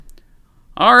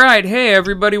All right, hey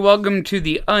everybody, welcome to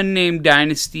the Unnamed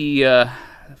Dynasty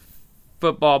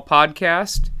football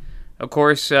podcast. Of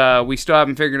course, we still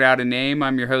haven't figured out a name.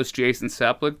 I'm your host, Jason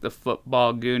Seplick, the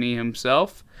football goonie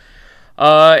himself.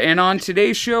 And on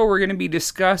today's show, we're going to be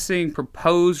discussing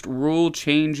proposed rule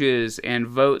changes and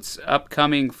votes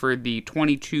upcoming for the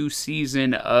 22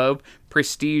 season of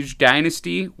Prestige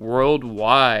Dynasty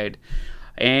worldwide.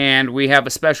 And we have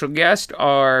a special guest,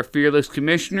 our fearless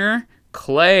commissioner,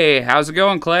 Clay. How's it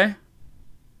going, Clay?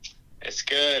 It's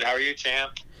good. How are you,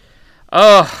 champ?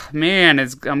 Oh man,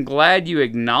 I'm glad you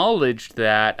acknowledged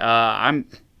that. I'm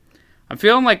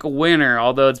feeling like a winner,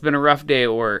 although it's been a rough day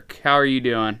at work. How are you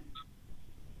doing?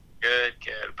 Good.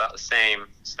 About the same.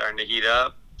 Starting to heat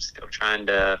up. Still trying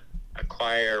to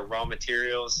acquire raw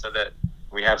materials so that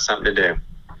we have something to do.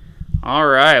 All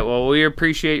right. Well, we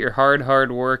appreciate your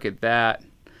hard work at that.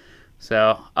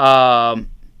 So,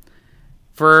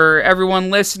 for everyone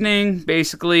listening,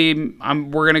 basically,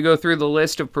 we're going to go through the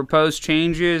list of proposed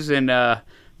changes, and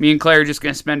me and Clay are just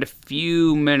going to spend a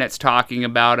few minutes talking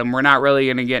about them. We're not really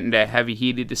going to get into a heavy,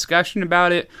 heated discussion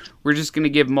about it. We're just going to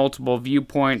give multiple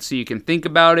viewpoints so you can think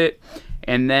about it,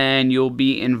 and then you'll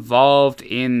be involved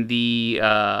in the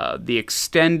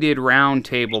extended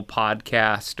roundtable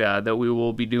podcast that we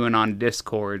will be doing on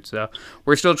Discord. So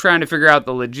we're still trying to figure out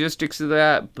the logistics of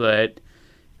that, but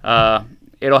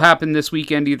it'll happen this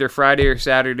weekend, either Friday or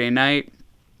Saturday night.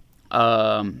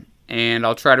 And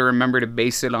I'll try to remember to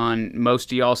base it on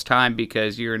most of y'all's time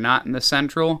because you're not in the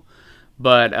Central.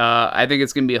 But I think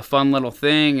it's going to be a fun little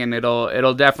thing, and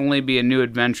it'll definitely be a new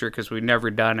adventure because we've never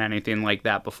done anything like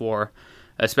that before,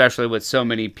 especially with so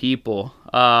many people.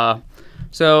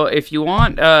 So if you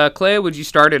want, Clay, would you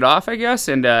start it off, I guess,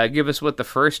 and give us what the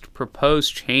first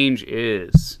proposed change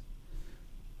is?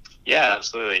 Yeah,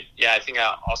 absolutely. Yeah, I think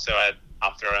I'll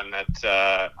throw in that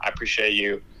I appreciate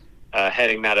you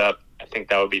heading that up. I think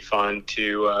that would be fun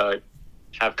to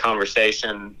have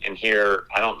conversation and hear.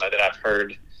 I don't know that I've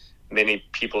heard many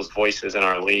people's voices in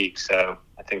our league, so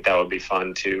I think that would be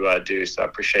fun to do. So I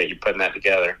appreciate you putting that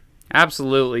together.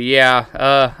 Absolutely, yeah.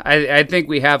 I think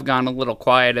we have gone a little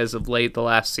quiet as of late the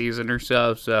last season or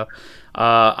so. So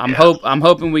I'm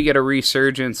hoping we get a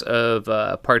resurgence of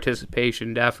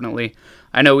participation. Definitely.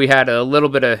 I know we had a little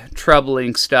bit of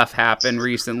troubling stuff happen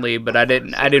recently, but I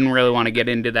didn't really want to get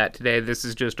into that today. This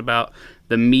is just about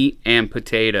the meat and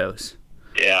potatoes.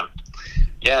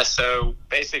 Yeah. So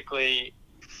basically,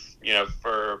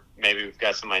 for maybe we've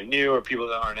got somebody new or people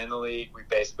that aren't in the league, we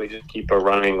basically just keep a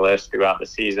running list throughout the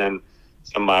season.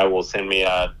 Somebody will send me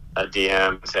a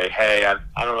DM and say, hey,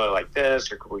 I don't really like this,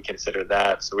 or could we consider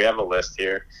that? So we have a list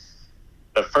here.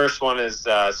 The first one is,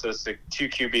 so it's a 2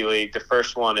 QB league. The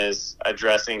first one is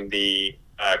addressing the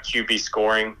QB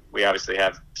scoring. We obviously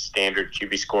have standard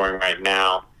QB scoring right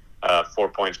now, 4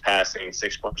 points passing,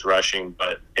 6 points rushing,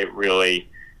 but it really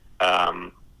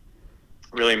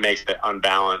makes it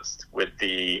unbalanced with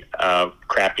the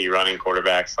crappy running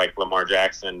quarterbacks like Lamar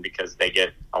Jackson because they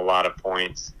get a lot of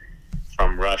points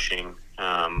from rushing,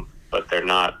 but they're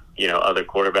not, other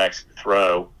quarterbacks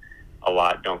throw a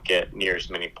lot don't get near as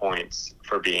many points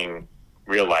for being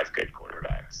real life good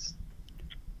quarterbacks.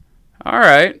 All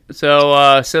right.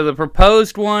 So the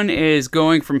proposed one is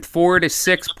going from 4 to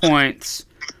 6 points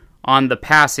on the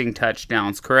passing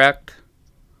touchdowns, correct?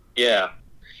 Yeah,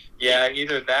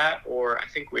 either that or I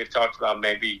think we've talked about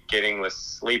maybe getting with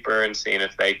Sleeper and seeing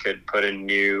if they could put a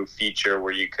new feature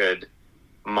where you could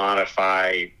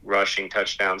modify rushing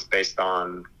touchdowns based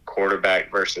on quarterback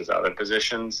versus other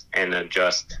positions and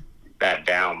adjust that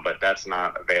down, but that's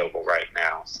not available right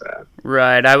now. So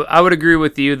right, I would agree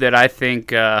with you that I think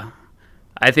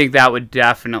that would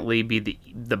definitely be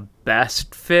the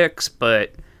best fix,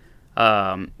 but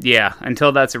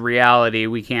until that's a reality,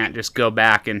 we can't just go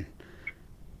back and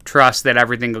trust that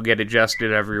everything will get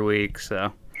adjusted every week.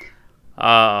 So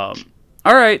all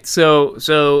right,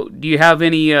 so do you have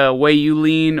any way you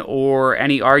lean or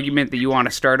any argument that you want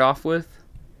to start off with?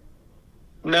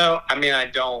 No, I mean, I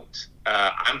don't.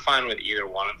 I'm fine with either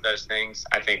one of those things.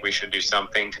 I think we should do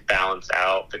something to balance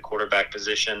out the quarterback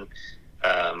position,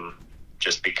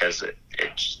 just because it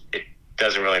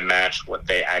doesn't really match what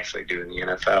they actually do in the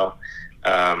NFL.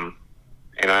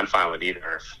 And I'm fine with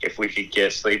either. If we could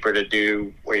get Sleeper to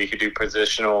do where you could do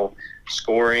positional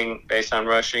scoring based on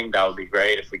rushing, that would be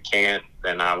great. If we can't,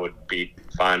 then I would be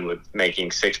fine with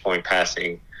making 6 point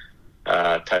passing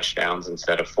touchdowns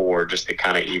instead of 4, just to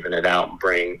kind of even it out and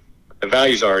bring the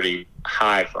value's already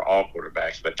high for all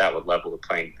quarterbacks, but that would level the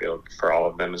playing field for all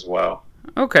of them as well.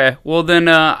 Okay, well then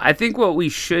I think what we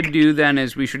should do then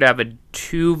is we should have a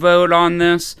 2 vote on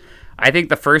this. I think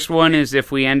the first one is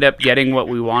if we end up getting what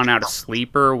we want out of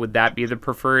Sleeper, would that be the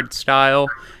preferred style?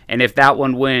 And if that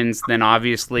one wins, then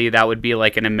obviously that would be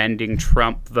like an amending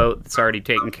Trump vote that's already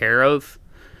taken care of,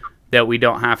 that we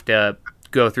don't have to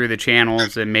go through the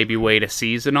channels and maybe wait a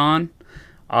season on.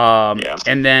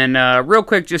 And then real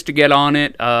quick, just to get on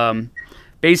it,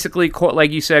 basically,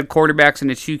 like you said, quarterbacks in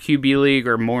a 2 QB league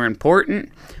are more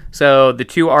important. So the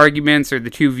two arguments or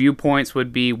the two viewpoints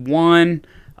would be one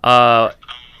of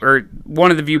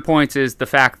the viewpoints is the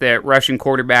fact that rushing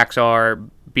quarterbacks are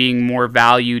being more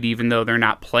valued even though they're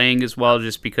not playing as well,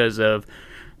 just because of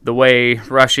the way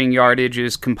rushing yardage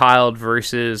is compiled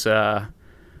versus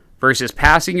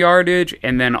passing yardage,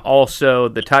 and then also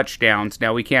the touchdowns.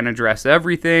 Now, we can't address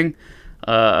everything.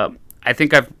 I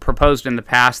think I've proposed in the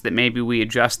past that maybe we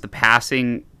adjust the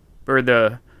passing or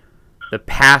the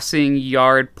passing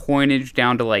yard pointage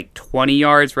down to like 20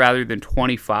 yards rather than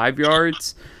 25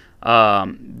 yards.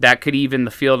 That could even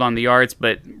the field on the yards,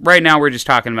 but right now we're just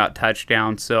talking about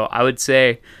touchdowns. So I would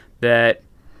say that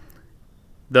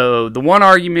the one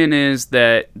argument is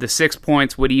that the 6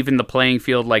 points would even the playing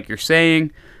field, like you're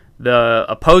saying. The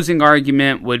opposing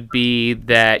argument would be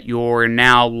that you're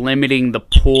now limiting the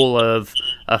pool of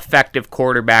effective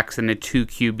quarterbacks in a 2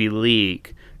 QB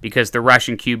league because the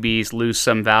rushing QBs lose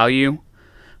some value.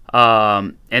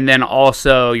 And then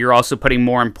also, you're also putting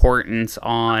more importance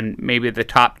on maybe the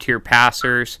top tier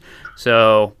passers.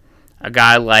 So a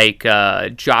guy like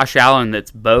Josh Allen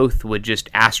that's both would just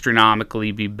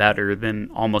astronomically be better than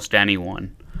almost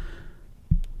anyone.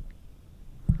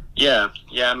 Yeah.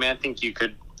 I mean, I think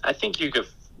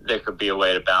there could be a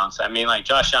way to balance. I mean, like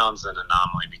Josh Allen's an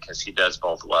anomaly because he does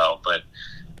both well, but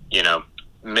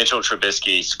Mitchell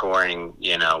Trubisky scoring,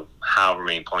 however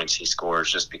many points he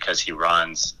scores just because he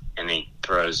runs and he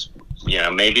throws,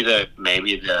 maybe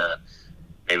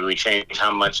we change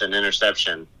how much an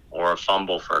interception or a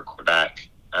fumble for a quarterback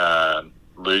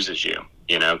loses you,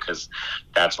 because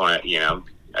that's when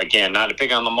again, not to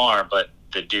pick on Lamar, but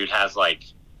the dude has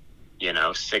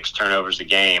 6 turnovers a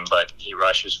game, but he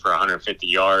rushes for 150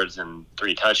 yards and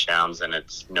 3 touchdowns, and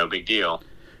it's no big deal.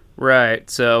 Right.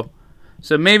 So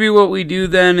maybe what we do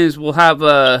then is we'll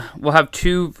have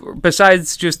two,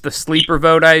 besides just the sleeper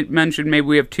vote I mentioned. Maybe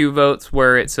we have 2 votes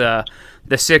where it's the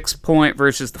 6 point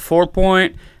versus the 4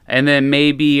 point, and then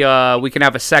maybe we can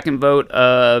have a second vote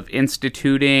of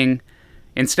instituting,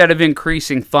 instead of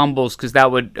increasing fumbles, because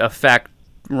that would affect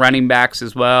running backs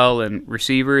as well and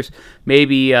receivers,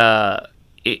 maybe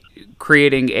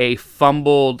creating a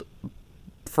fumbled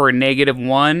for a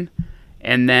 -1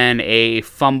 and then a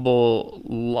fumble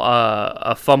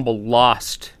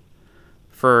lost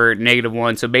for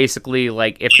 -1. So basically,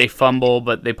 like, if they fumble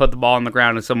but they put the ball on the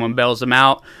ground and someone bails them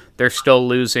out, they're still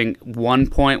losing 1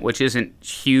 point, which isn't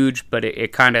huge, but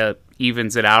it kind of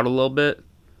evens it out a little bit.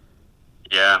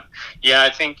 Yeah, I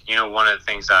think, one of the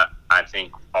things I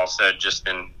think also, just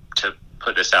to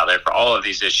put this out there for all of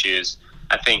these issues,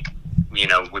 I think, we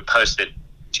posted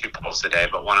 2 polls today,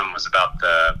 but one of them was about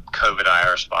the COVID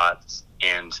IR spots.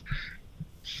 And,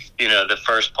 the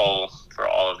first poll for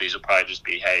all of these will probably just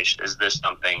be, hey, is this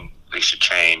something we should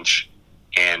change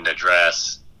and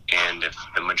address? And if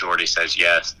the majority says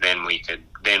yes, then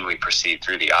we proceed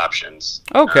through the options.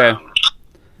 Okay.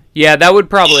 Yeah, that would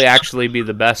probably actually be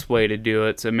the best way to do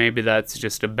it, so maybe that's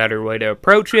just a better way to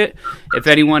approach it. If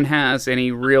anyone has any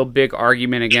real big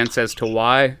argument against as to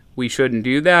why we shouldn't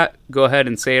do that, go ahead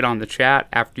and say it on the chat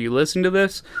after you listen to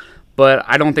this. But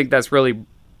I don't think that's really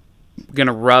going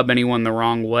to rub anyone the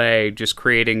wrong way, just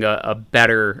creating a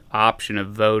better option of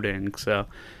voting. So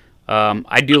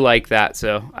I do like that,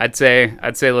 so I'd say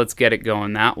let's get it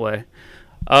going that way.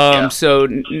 So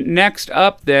next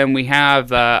up, then, we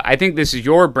have, I think this is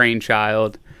your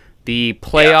brainchild, the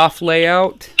playoff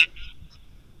layout.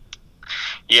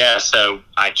 Yeah, so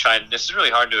I tried. This is really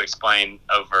hard to explain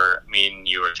over me and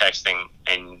you were texting,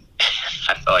 and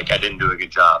I feel like I didn't do a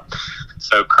good job.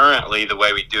 So currently, the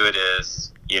way we do it is,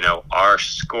 our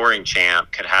scoring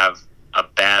champ could have a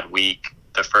bad week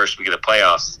the first week of the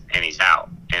playoffs, and he's out.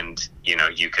 And,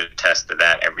 you could attest to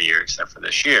that every year except for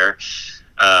this year.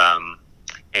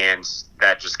 And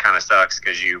that just kind of sucks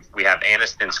because we have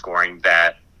Aniston scoring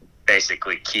that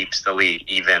basically keeps the lead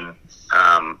even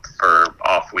for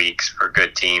off weeks for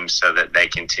good teams so that they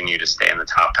continue to stay in the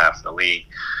top half of the league.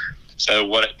 So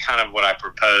what I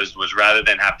proposed was, rather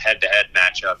than have head-to-head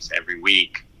matchups every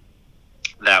week,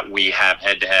 that we have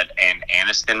head-to-head and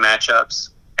Aniston matchups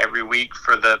every week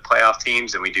for the playoff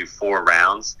teams, and we do 4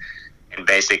 rounds. And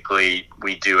basically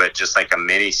we do it just like a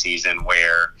mini season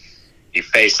where you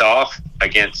face off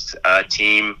against a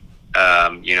team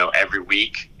every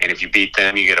week. And if you beat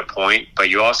them, you get a point. But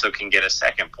you also can get a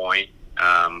second point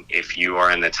if you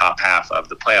are in the top half of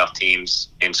the playoff teams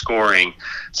in scoring.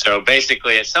 So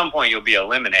basically, at some point, you'll be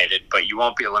eliminated, but you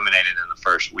won't be eliminated in the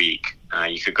first week.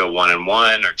 You could go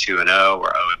 1-1 or 2-0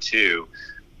 or 0-2.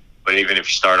 But even if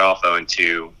you start off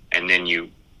 0-2 and then you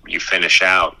finish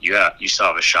out, you still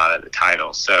have a shot at the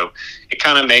title. So it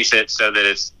kind of makes it so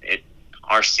that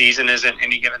our season isn't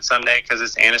any given Sunday because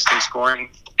it's Anniston scoring,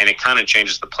 and it kind of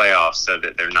changes the playoffs so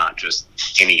that they're not just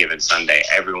any given Sunday.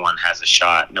 Everyone has a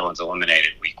shot. No one's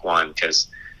eliminated week one because,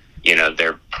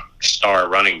 their star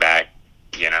running back,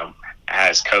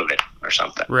 has COVID or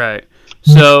something. Right.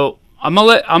 So I'm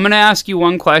gonna ask you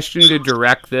one question to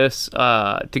direct this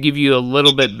to give you a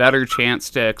little bit better chance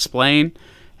to explain.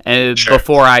 Sure.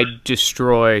 Before I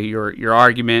destroy your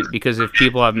argument, because if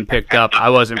people haven't picked up,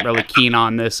 I wasn't really keen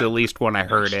on this, at least when I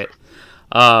heard it.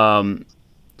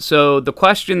 So the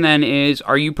question then is,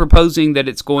 are you proposing that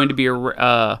it's going to be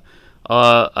a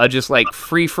just like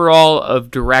free-for-all of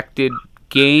directed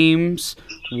games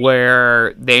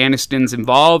where the Anniston's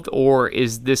involved, or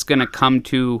is this going to come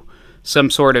to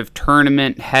some sort of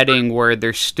tournament heading where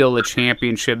there's still a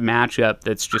championship matchup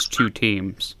that's just two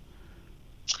teams?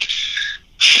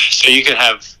 So you could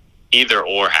have either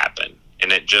or happen,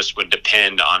 and it just would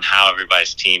depend on how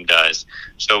everybody's team does.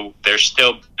 So there's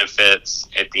still benefits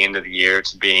at the end of the year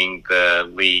to being the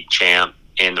league champ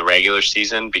in the regular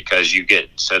season, because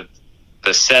so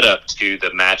the setup to the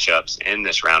matchups in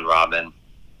this round robin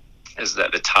is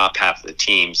that the top half of the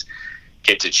teams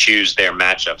get to choose their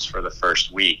matchups for the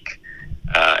first week.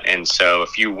 And so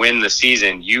if you win the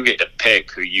season, you get to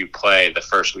pick who you play the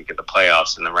first week of the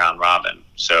playoffs in the round robin.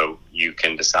 So you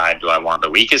can decide, do I want the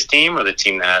weakest team or the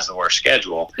team that has the worst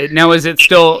schedule? Now, is it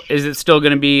still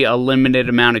going to be a limited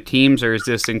amount of teams, or is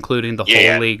this including the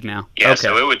whole league now? Yeah, okay.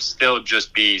 So it would still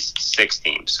just be 6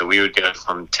 teams. So we would go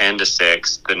from 10 to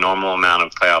 6, the normal amount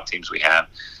of playoff teams we have.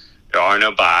 There are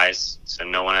no byes, so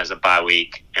no one has a bye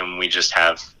week, and we just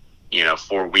have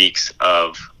 4 weeks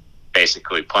of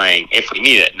basically playing if we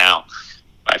need it. Now,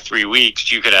 by 3 weeks,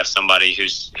 you could have somebody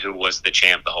who was the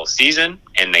champ the whole season,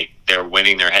 and they're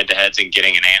winning their head-to-heads and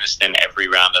getting an Anniston every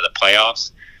round of the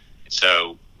playoffs.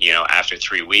 So, after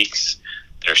 3 weeks,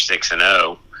 they're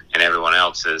 6-0, and everyone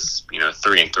else is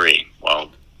 3-3. Well,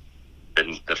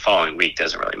 the following week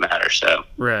doesn't really matter. So,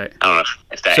 right. I don't know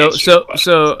if that answers your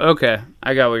question. So okay,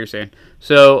 I got what you're saying.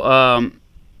 So,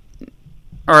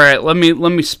 all right, let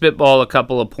me spitball a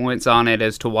couple of points on it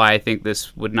as to why I think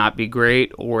this would not be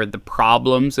great, or the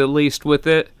problems at least with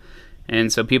it,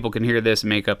 and so people can hear this and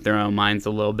make up their own minds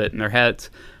a little bit in their heads.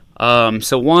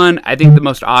 So one, I think the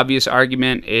most obvious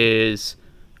argument is,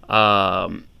 I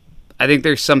think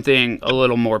there's something a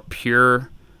little more pure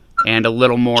and a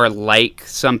little more like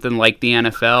something like the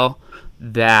NFL,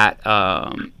 that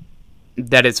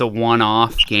it's a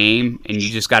one-off game and you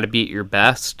just got to beat your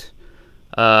best.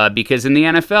 Because in the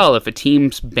NFL, if a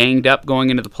team's banged up going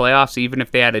into the playoffs, even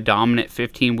if they had a dominant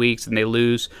 15 weeks and they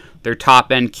lose their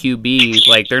top-end QB,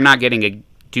 like, they're not getting a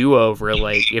do-over.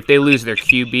 Like, if they lose their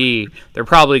QB, they're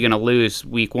probably going to lose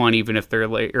week one, even if they're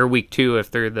or week two if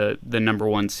they're the number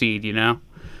one seed, Yeah.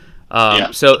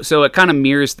 So it kind of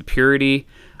mirrors the purity.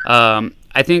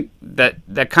 I think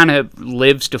that kind of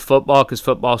lives to football because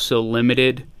football's so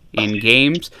limited in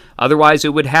games. Otherwise,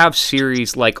 it would have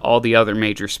series like all the other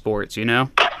major sports, Yeah,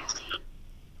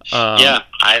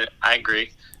 I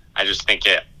agree. I just think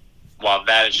while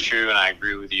that is true, and I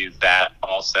agree with you, that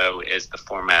also is the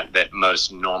format that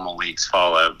most normal leagues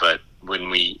follow. But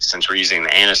since we're using the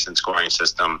Anniston scoring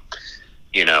system,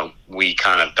 we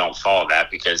kind of don't follow that,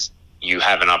 because you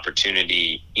have an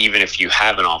opportunity, even if you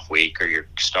have an off week or your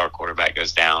star quarterback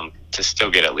goes down, to still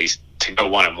get at least to go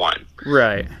 1-1.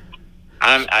 Right.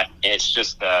 It's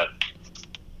just I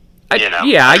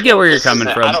get where you're coming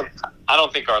from. I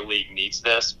don't think our league needs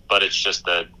this, but it's just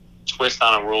a twist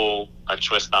on a rule, a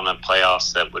twist on the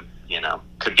playoffs that would,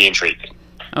 could be intriguing.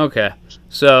 Okay.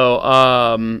 So,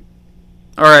 all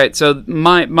right. So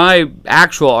my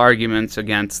actual arguments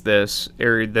against this,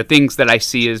 or the things that I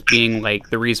see as being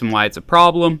like the reason why it's a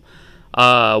problem.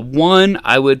 One,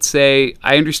 I would say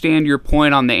I understand your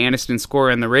point on the Anniston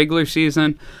score in the regular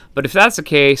season, but if that's the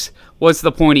case, what's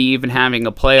the point of even having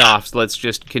a playoffs? Let's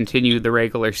just continue the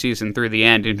regular season through the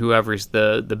end, and whoever's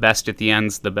the best at the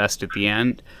end's the best at the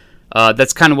end.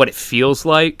 That's kind of what it feels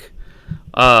like,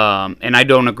 and I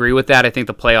don't agree with that. I think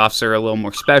the playoffs are a little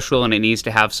more special, and it needs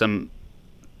to have some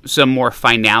more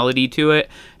finality to it,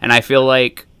 and I feel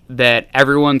like that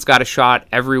everyone's got a shot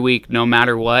every week, no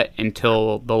matter what,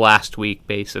 until the last week,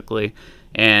 basically.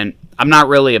 And I'm not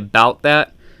really about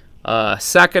that.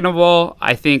 Second of all,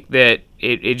 I think that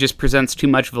it just presents too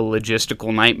much of a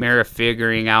logistical nightmare of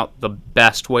figuring out the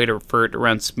best way for it to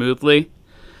run smoothly.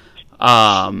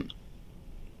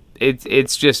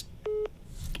 It's just...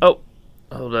 Oh,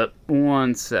 hold up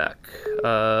one sec.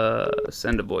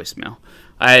 Send a voicemail.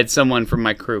 I had someone from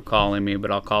my crew calling me,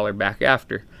 but I'll call her back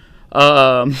after.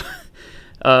 So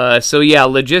yeah,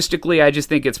 logistically, I just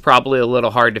think it's probably a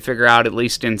little hard to figure out, at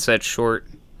least in such short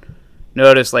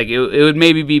notice. Like, it would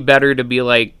maybe be better to be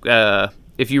like,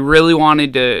 if you really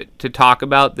wanted to talk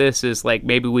about this, is like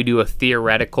maybe we do a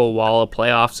theoretical while a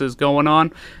playoffs is going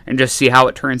on and just see how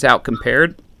it turns out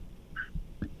compared.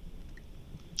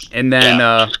 And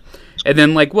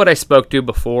then like what I spoke to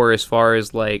before, as far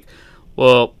as like,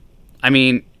 well, I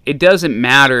mean, it doesn't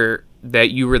matter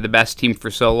that you were the best team for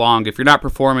so long. If you're not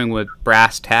performing with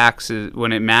brass tacks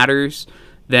when it matters,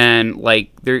 then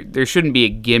like there shouldn't be a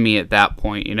gimme at that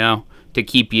point, you know, to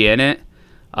keep you in it.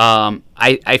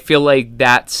 I feel like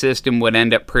that system would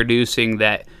end up producing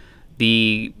that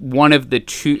one of the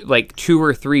two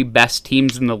or three best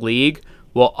teams in the league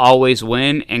will always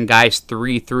win, and guys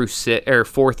 4 through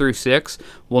 6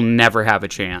 will never have a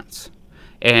chance.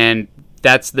 And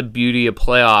that's the beauty of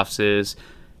playoffs is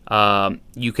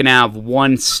you can have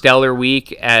one stellar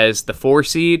week as the 6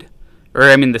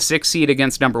 seed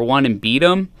against number 1 and beat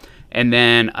them, and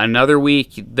then another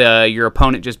week your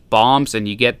opponent just bombs and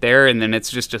you get there, and then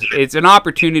it's an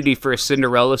opportunity for a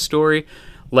Cinderella story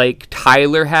like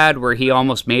Tyler had, where he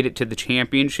almost made it to the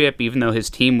championship even though his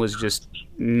team was just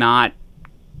not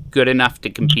good enough to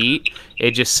compete.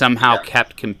 It just somehow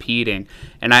kept competing,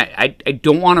 and I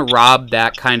don't want to rob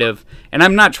that kind of, and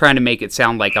I'm not trying to make it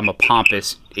sound like I'm a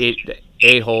pompous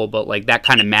a-hole, but like that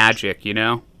kind of magic, you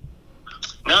know?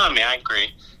 No, I mean, I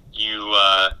agree. You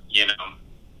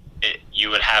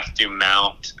would have to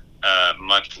mount a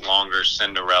much longer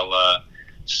Cinderella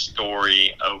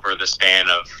story over the span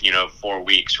of 4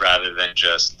 weeks rather than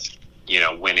just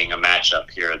winning a matchup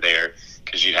here or there,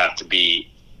 because you'd have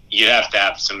to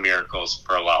have some miracles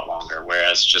for a lot longer.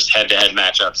 Whereas just head-to-head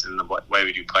matchups in the way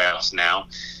we do playoffs now,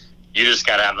 you just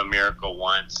got to have a miracle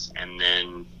once, and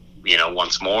then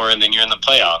once more, and then you're in the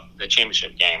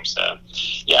championship game. So,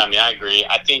 yeah, I mean, I agree.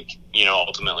 I think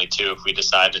ultimately too, if we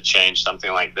decide to change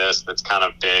something like this that's kind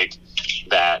of big,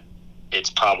 that it's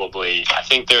probably, I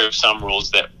think there are some rules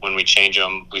that when we change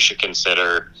them, we should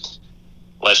consider,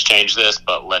 let's change this,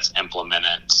 but let's implement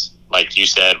it. Like you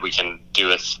said, we can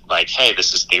do it like, hey,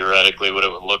 this is theoretically what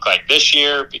it would look like this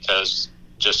year, because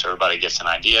just so everybody gets an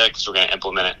idea, because we're going to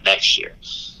implement it next year.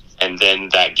 And then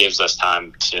that gives us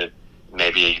time to,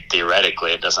 maybe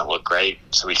theoretically it doesn't look great,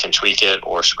 so we can tweak it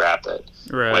or scrap it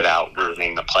without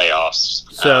ruining the playoffs.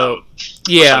 So,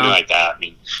 yeah. Something like that. I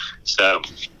mean, so,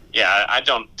 yeah, I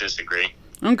don't disagree.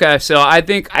 Okay, so I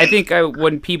think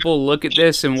when people look at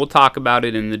this, and we'll talk about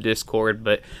it in the Discord,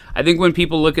 but I think when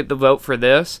people look at the vote for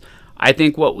this, I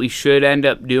think what we should end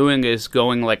up doing is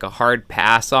going like a hard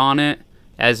pass on it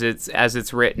as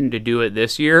it's written to do it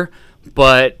this year,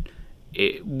 but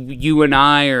you and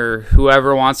I, or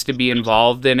whoever wants to be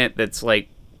involved in it, that's like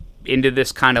into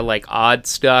this kind of like odd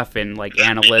stuff and like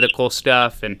analytical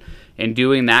stuff and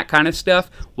doing that kind of stuff,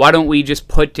 why don't we just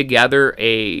put together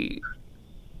a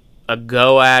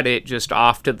go at it just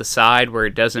off to the side where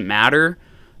it doesn't matter,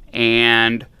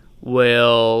 and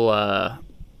we'll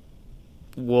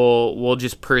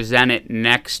just present it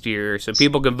next year so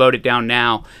people can vote it down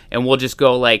now, and we'll just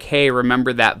go like, hey,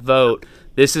 remember that vote?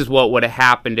 This is what would have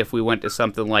happened if we went to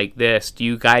something like this. Do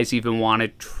you guys even want to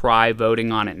try voting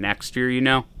on it next year,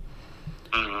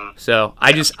 Mm-hmm. So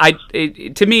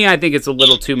to me, I think it's a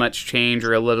little too much change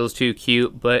or a little too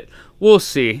cute, but we'll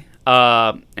see.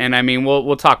 And I mean,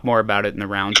 we'll talk more about it in the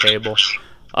round table.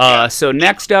 So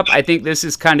next up, I think this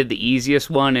is kind of the easiest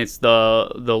one. It's the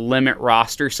limit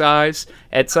roster size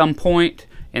at some point,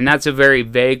 and that's a very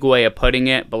vague way of putting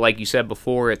it. But like you said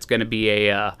before, it's going to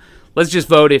be let's just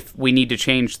vote if we need to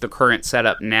change the current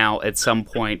setup now at some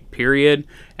point, period,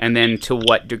 and then to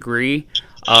what degree.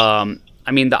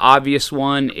 I mean, the obvious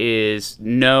one is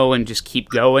no and just keep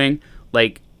going.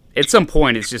 Like, at some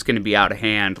point, it's just going to be out of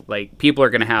hand. Like, people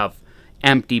are going to have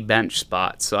empty bench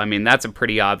spots. So, I mean, that's a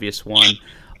pretty obvious one.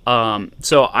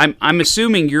 So, I'm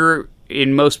assuming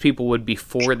most people would be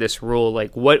for this rule.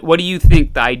 Like, what do you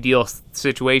think the ideal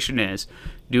situation is?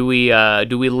 Do we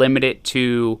limit it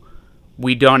to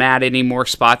we don't add any more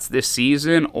spots this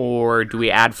season, or do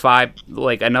we add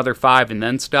another 5 and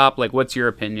then stop? Like, what's your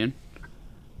opinion?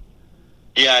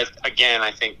 Yeah, again,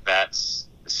 I think that's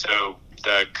so.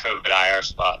 The COVID IR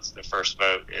spots, the first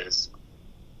vote is,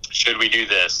 should we do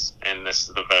this? And this is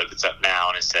the vote that's up now,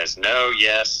 and it says no,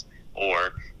 yes,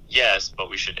 or yes, but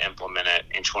we should implement it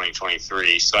in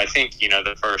 2023. So I think,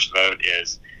 the first vote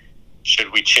is,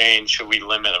 should we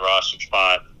limit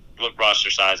the roster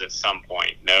size at some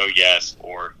point? No, yes,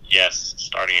 or yes,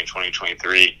 starting in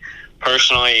 2023.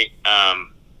 Personally,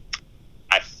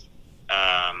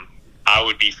 I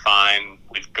would be fine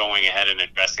with going ahead and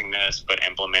addressing this, but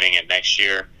implementing it next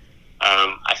year.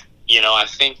 I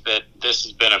think that this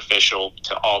is beneficial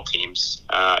to all teams.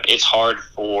 It's hard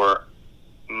for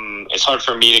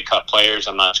me to cut players.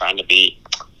 I'm not trying to be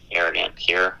arrogant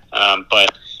here,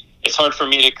 but it's hard for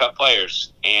me to cut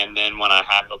players. And then when I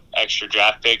have extra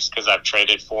draft picks because I've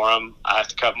traded for them, I have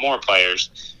to cut more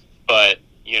players. But,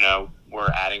 we're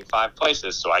adding 5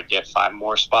 places, so I get 5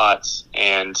 more spots.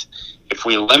 And if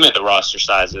we limit the roster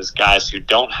sizes, guys who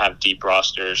don't have deep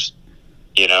rosters,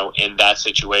 in that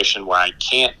situation where I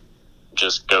can't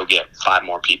just go get 5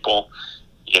 more people,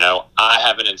 I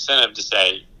have an incentive to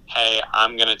say, hey,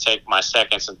 I'm going to take my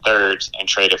seconds and thirds and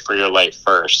trade it for your late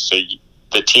first. So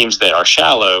the teams that are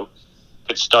shallow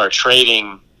could start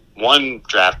trading one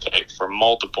draft pick for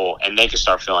multiple, and they could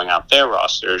start filling out their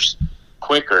rosters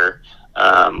quicker.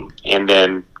 And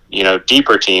then,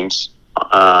 deeper teams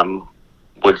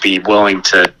would be willing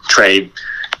to trade,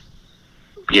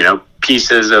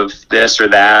 pieces of this or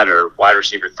that, or wide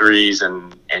receiver 3s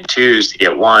and 2s to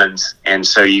get 1s. And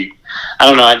so I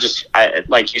don't know. I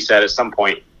like you said, at some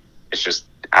point it's just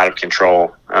out of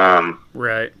control.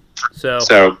 Right.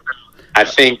 So I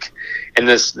think, and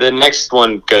the next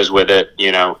one goes with it,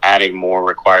 adding more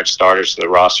required starters to the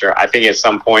roster. I think at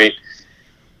some point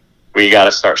we got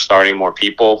to start starting more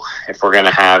people. If we're going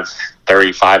to have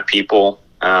 35 people,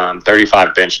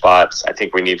 35 bench spots, I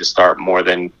think we need to start more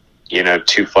than,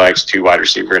 2 flex, 2 wide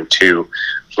receiver, and 2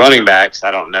 running backs.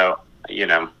 I don't know,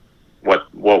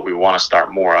 what we want to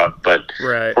start more of, but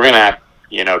right. We're going to have,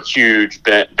 huge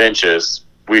benches.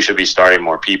 We should be starting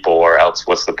more people, or else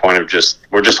what's the point of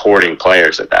we're just hoarding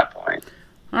players at that point.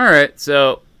 All right.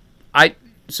 So I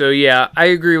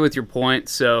agree with your point.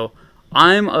 So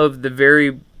I'm of the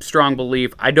very strong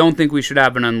belief, I don't think we should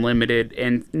have an unlimited,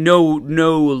 and no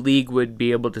league would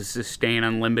be able to sustain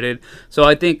unlimited. So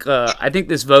I think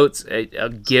this vote's a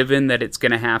given that it's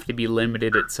going to have to be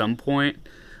limited at some point.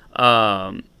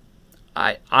 I'm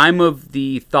of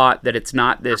the thought that it's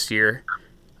not this year.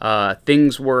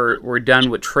 Things were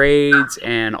done with trades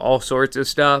and all sorts of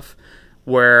stuff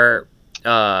where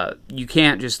you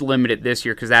can't just limit it this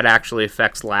year because that actually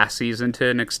affects last season to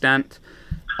an extent.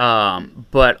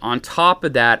 But on top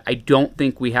of that, I don't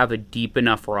think we have a deep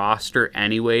enough roster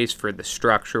anyways for the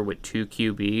structure with 2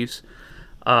 QBs.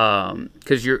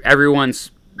 Because everyone's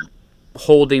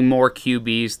holding more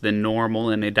QBs than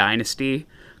normal in a dynasty.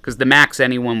 Because the max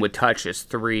anyone would touch is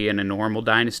 3 in a normal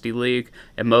dynasty league,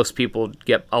 and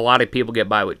a lot of people get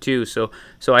by with 2. So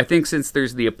I think since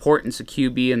there's the importance of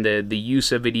QB and the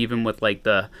use of it, even with like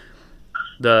the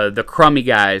crummy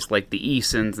guys like the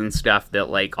Easons and stuff,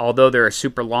 that like although they're a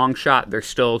super long shot, they're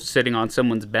still sitting on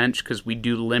someone's bench because we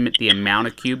do limit the amount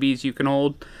of QBs you can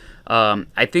hold.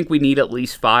 I think we need at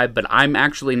least 5, but I'm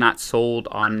actually not sold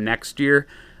on next year.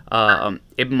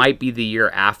 It might be the year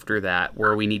after that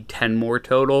where we need 10 more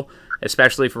total,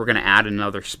 especially if we're going to add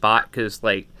another spot, because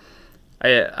like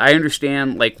I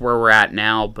understand like where we're at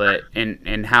now, but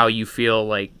and how you feel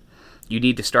like you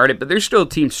need to start it, but there's still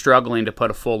teams struggling to put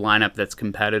a full lineup that's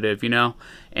competitive,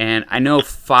 and I know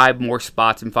 5 more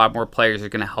spots and 5 more players are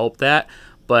going to help that,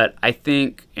 but I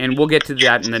think, and we'll get to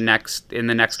that in the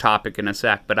next topic in a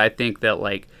sec, but I think that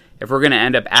like if we're going to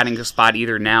end up adding a spot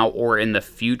either now or in the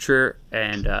future,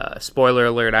 and spoiler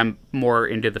alert, I'm more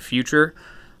into the future,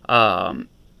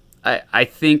 I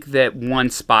think that 1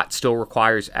 spot still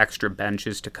requires extra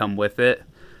benches to come with it.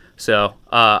 So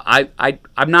I'm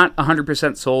not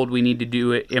 100% sold we need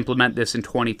to implement this in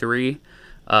 23.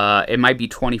 It might be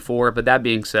 24, but that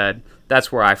being said,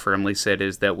 that's where I firmly sit,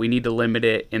 is that we need to limit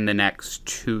it in the next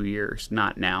 2 years,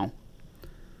 not now.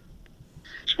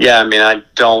 Yeah, I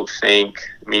don't think,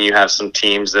 you have some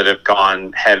teams that have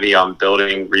gone heavy on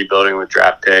rebuilding with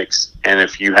draft picks, and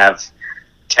if you have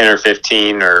 10 or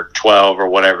 15 or 12 or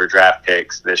whatever draft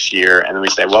picks this year, and then we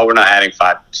say, well, we're not adding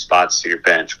 5 spots to your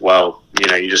bench. Well,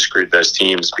 you just screwed those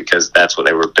teams because that's what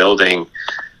they were building,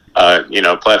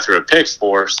 plethora of picks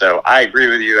for. So I agree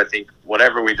with you. I think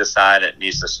whatever we decide, it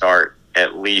needs to start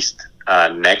at least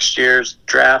next year's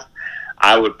draft.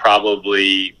 I would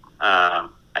probably, I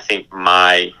think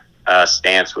my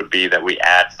stance would be that we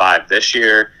add 5 this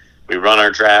year. We run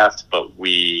our draft, but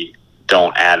we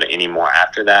don't add any more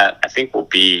after that. I think we'll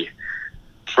be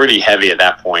pretty heavy at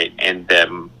that point. And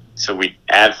then, so we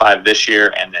add 5 this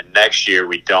year, and then next year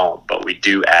we don't, but we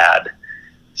do add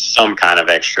some kind of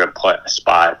extra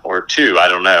spot or two. I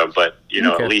don't know, but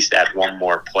Okay. at least add one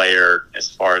more player as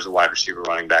far as a wide receiver,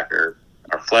 running back, or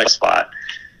flex spot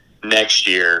next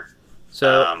year.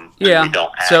 So We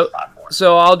don't add five more.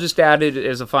 So I'll just add it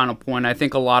as a final point. I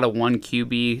think a lot of 1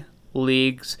 QB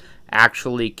leagues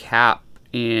actually cap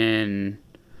in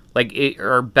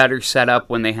are better set up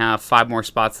when they have 5 more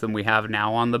spots than we have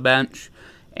now on the bench,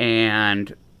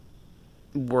 and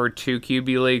we're 2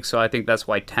 QB leagues, so I think that's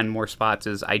why 10 more spots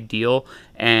is ideal.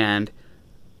 And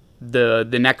the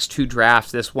next 2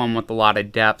 drafts, this one with a lot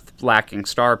of depth, lacking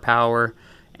star power,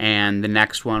 and the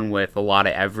next one with a lot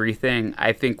of everything,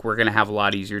 I think we're going to have a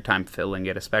lot easier time filling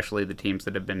it, especially the teams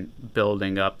that have been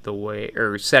building up the way,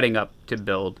 or setting up to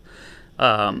build.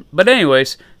 But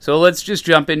anyways, so let's just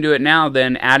jump into it now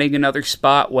then, adding another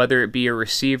spot, whether it be a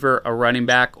receiver, a running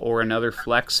back, or another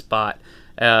flex spot.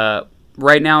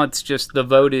 Right now it's just the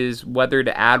vote is whether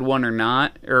to add one or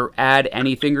not, or add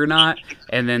anything or not,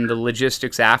 and then the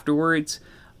logistics afterwards.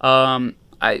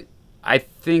 I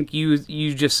think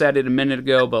you just said it a minute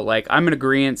ago, but I'm in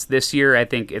agreement this year. I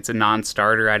think it's a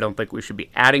non-starter. I don't think we should be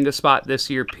adding a spot this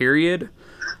year, period.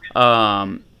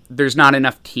 There's not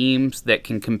enough teams that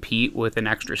can compete with an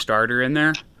extra starter in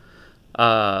there.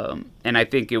 And I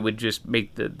think it would just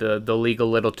make the league a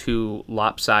little too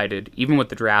lopsided, even with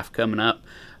the draft coming up.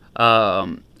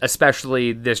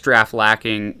 Especially this draft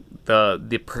lacking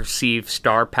the perceived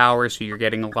star power, so you're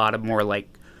getting a lot of more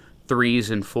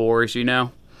 3s and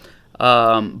 4s,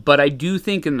 But I do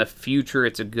think in the future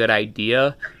it's a good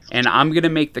idea, and I'm going to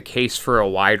make the case for a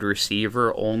wide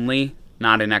receiver only,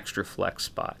 not an extra flex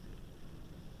spot.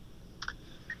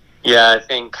 Yeah, I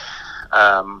think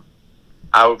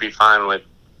I would be fine with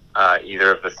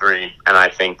either of the 3, and I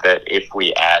think that if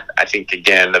we add, I think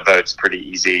again the vote's pretty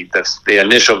easy. The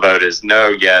initial vote is no,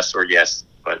 yes, or yes,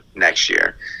 but next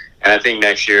year, and I think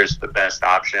next year is the best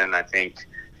option. I think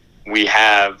we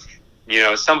have,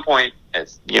 at some point,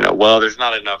 it's there's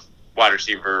not enough wide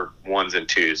receiver 1s and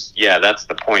 2s. Yeah, that's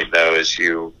the point though, is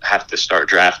you have to start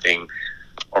drafting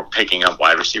or picking up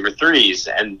wide receiver 3s,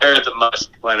 and they're the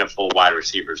most plentiful wide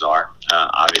receivers are,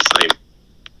 obviously.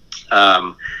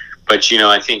 But,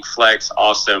 I think flex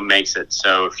also makes it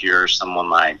so if you're someone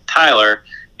like Tyler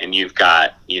and you've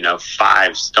got,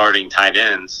 5 starting tight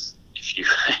ends,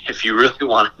 if you really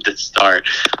wanted to start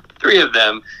 3 of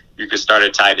them, you could start a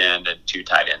tight end and 2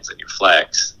 tight ends in your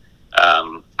flex.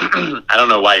 I don't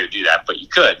know why you would do that, but you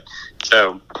could.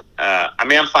 So,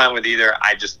 I'm fine with either.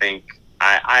 I just think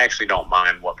I actually don't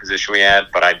mind what position we add,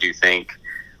 but I do think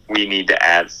we need to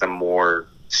add some more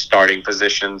starting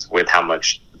positions with how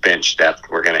much bench depth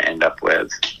we're going to end up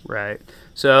with. Right.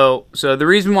 So the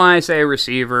reason why I say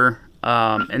receiver,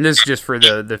 and this is just for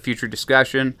the future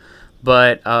discussion,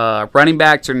 but running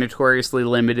backs are notoriously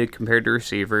limited compared to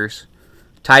receivers.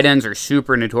 Tight ends are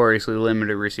super notoriously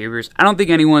limited receivers. I don't think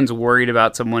anyone's worried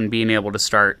about someone being able to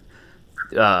start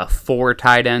 4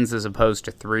 tight ends as opposed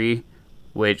to 3,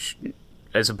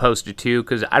 as opposed to 2,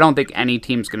 because I don't think any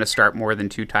team's going to start more than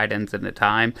 2 tight ends at a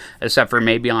time, except for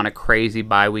maybe on a crazy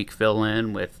bye week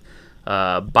fill-in with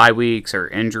bye weeks or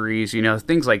injuries,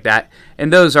 things like that.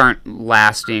 And those aren't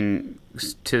lasting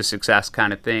to success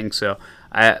kind of thing. So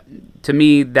to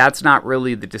me, that's not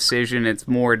really the decision. It's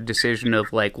more a decision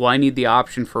of I need the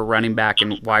option for running back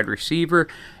and wide receiver.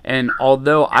 And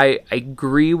although I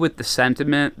agree with the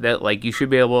sentiment that you should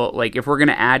be able, if we're going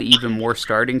to add even more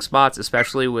starting spots,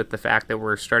 especially with the fact that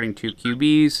we're starting 2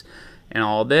 QBs and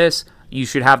all this, you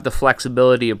should have the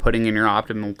flexibility of putting in your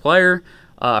optimal player.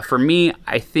 For me,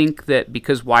 I think that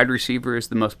because wide receiver is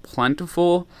the most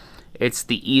plentiful, it's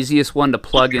the easiest one to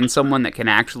plug in someone that can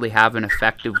actually have an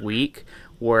effective week,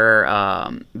 where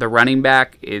the running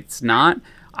back, it's not.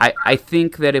 I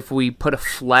think that if we put a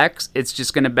flex, it's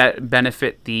just going to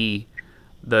benefit the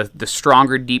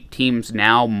stronger deep teams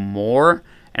now more.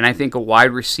 And I think a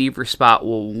wide receiver spot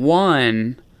will,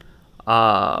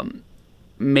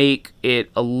 make it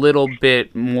a little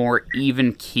bit more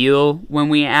even keel when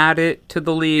we add it to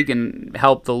the league and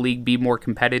help the league be more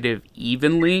competitive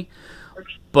evenly.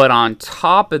 But on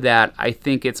top of that, I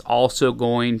think it's also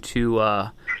going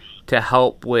to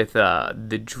help with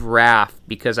the draft,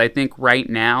 because I think right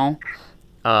now,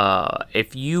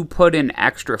 if you put an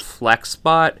extra flex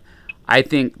spot, I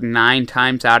think 9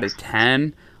 times out of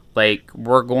 10,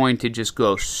 we're going to just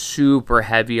go super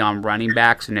heavy on running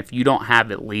backs, and if you don't have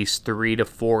at least 3 to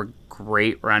 4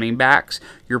 great running backs,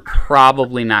 you're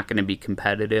probably not going to be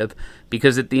competitive,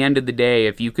 because at the end of the day,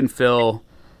 if you can fill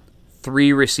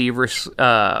 3 receivers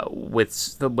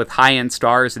with high-end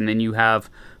stars, and then you have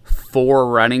 4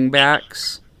 running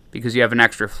backs, because you have an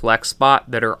extra flex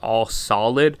spot that are all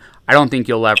solid, I don't think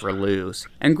you'll ever lose.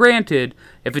 And granted,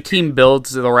 if a team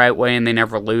builds the right way and they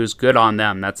never lose, good on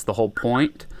them. That's the whole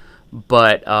point.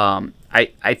 But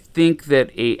I think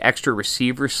that a extra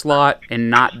receiver slot, and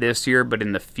not this year, but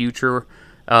in the future,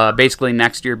 basically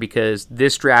next year, because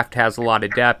this draft has a lot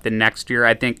of depth, and next year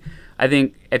I think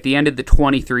at the end of the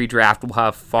 23 draft we'll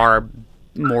have far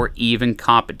more even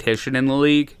competition in the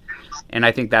league, and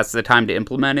I think that's the time to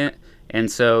implement it. And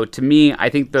so, to me, I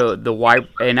think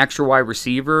an extra wide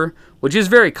receiver, which is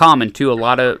very common too. A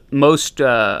lot of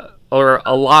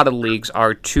leagues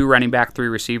are 2 running back, 3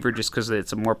 receiver, just because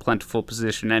it's a more plentiful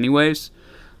position, anyways.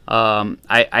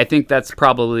 I think that's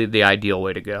probably the ideal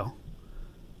way to go.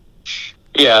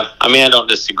 Yeah, I mean, I don't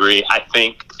disagree. I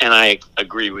think, and I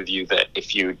agree with you that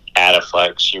if you add a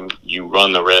flex, you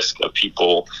run the risk of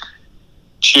people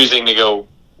choosing to go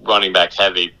running back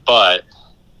heavy, but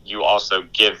you also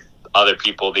give other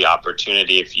people the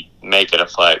opportunity, if you make it a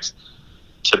flex,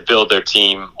 to build their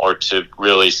team or to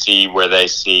really see where they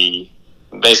see,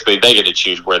 basically they get to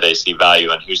choose where they see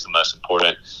value and who's the most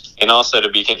important. And also to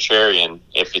be contrarian,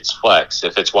 if it's flex.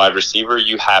 If it's wide receiver,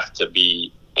 you have to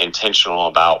be intentional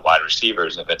about wide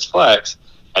receivers. If it's flex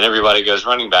and everybody goes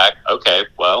running back, okay,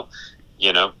 well,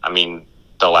 I mean,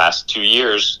 the last 2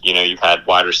 years, you've had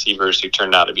wide receivers who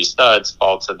turned out to be studs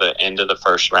fall to the end of the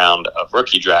first round of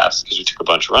rookie drafts because you took a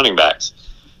bunch of running backs.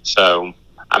 So,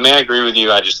 I mean, I agree with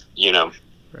you. I just,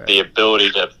 right. The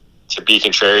ability to be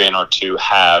contrarian or to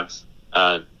have,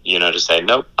 to say,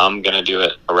 nope, I'm going to do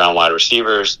it around wide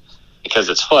receivers because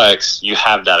it's flex, you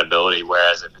have that ability.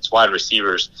 Whereas if it's wide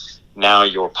receivers, now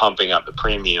you're pumping up the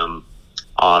premium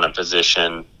on a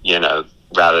position,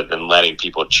 rather than letting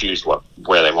people choose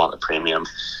where they want the premium.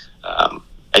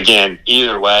 Again,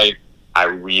 either way, I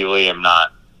really am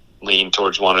not leaning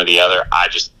towards one or the other. I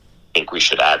just think we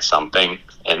should add something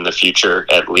in the future,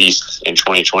 at least in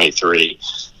 2023.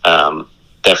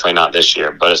 Definitely not this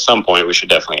year, but at some point we should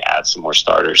definitely add some more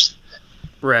starters.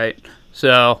 Right.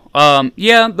 So,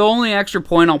 the only extra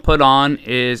point I'll put on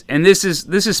is, and this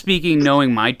is speaking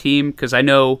knowing my team, because I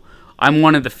know I'm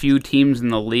one of the few teams in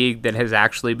the league that has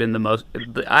actually been the most.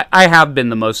 I have been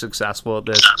the most successful at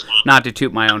this. Not to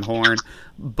toot my own horn,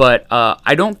 but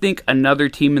I don't think another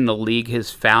team in the league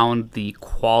has found the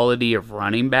quality of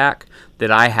running back that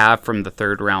I have from the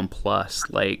 3rd round plus.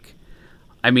 Like,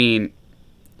 I mean,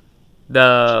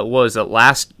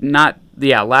 last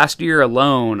year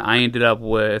alone, I ended up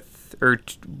with,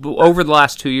 over the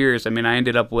last 2 years, I mean, I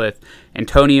ended up with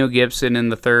Antonio Gibson in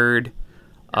the 3rd.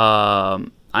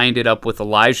 I ended up with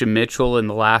Elijah Mitchell in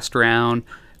the last round,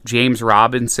 James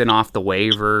Robinson off the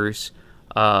waivers,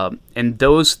 and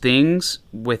those things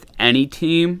with any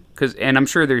team, and I'm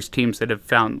sure there's teams that have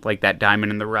found like that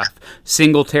diamond in the rough.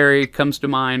 Singletary comes to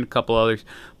mind, a couple others,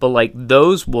 but like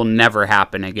those will never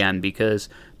happen again because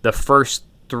the first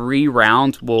 3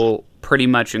 rounds will pretty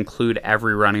much include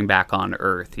every running back on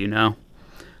earth,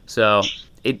 So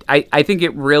I think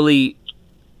it really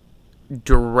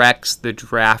directs the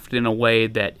draft in a way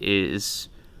that is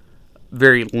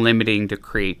very limiting to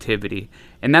creativity.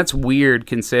 And that's weird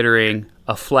considering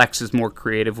a flex is more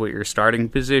creative with your starting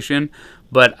position,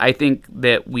 but I think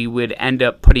that we would end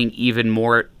up putting even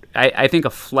more. I think a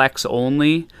flex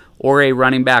only or a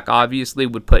running back obviously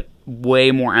would put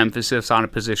way more emphasis on a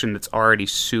position that's already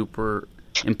super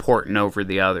important over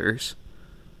the others.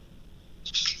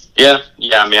 Yeah,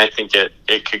 I mean, I think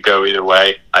it could go either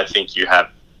way. I think you have,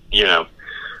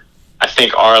 I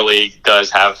think our league does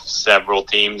have several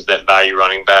teams that value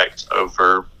running backs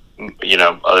over,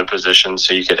 other positions,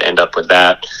 so you could end up with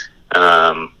that.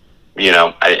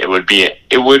 It would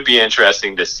be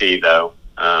interesting to see though,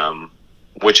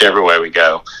 whichever way we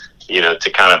go,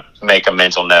 to kind of make a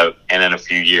mental note and in a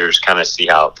few years kind of see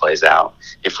how it plays out.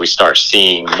 If we start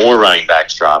seeing more running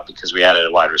backs drop because we added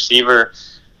a wide receiver,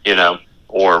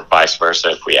 or vice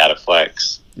versa if we add a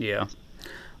flex. Yeah.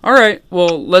 All right.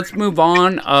 Well, let's move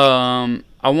on.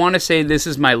 I want to say this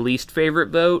is my least favorite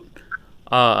vote.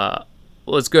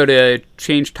 Let's go to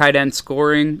change tight end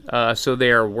scoring. So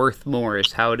they are worth more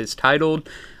is how it is titled.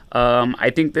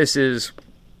 I think this is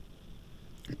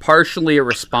partially a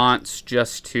response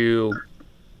just to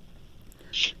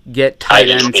get tight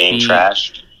ends being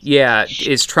trashed. Yeah,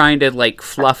 is trying to like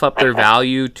fluff up their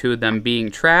value to them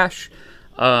being trash.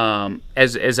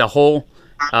 As a whole,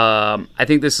 I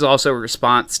think this is also a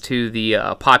response to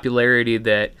the popularity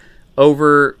that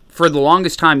for the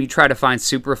longest time you try to find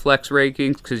super flex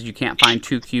rankings because you can't find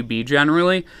 2 QB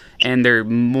generally, and they're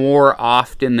more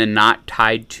often than not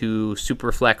tied to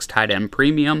super flex tight end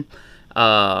premium,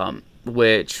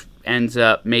 which ends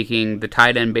up making the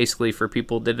tight end, basically, for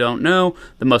people that don't know,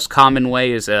 the most common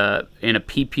way is in a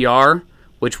PPR,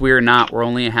 which we're not. We're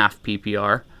only a half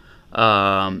PPR.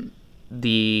 We're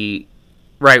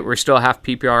still a half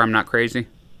PPR. I'm not crazy.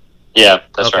 Yeah,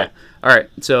 that's right. All right.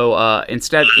 So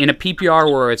instead, in a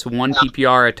PPR where it's one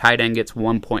PPR, a tight end gets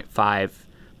 1.5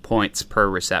 points per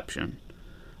reception.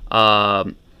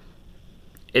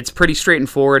 It's pretty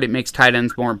straightforward. It makes tight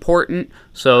ends more important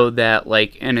so that,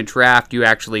 like, in a draft, you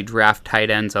actually draft tight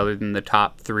ends other than the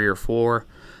top 3 or 4.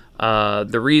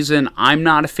 The reason I'm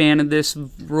not a fan of this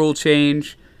rule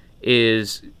change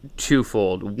is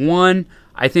twofold. One,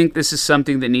 I think this is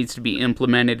something that needs to be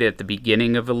implemented at the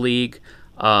beginning of a league.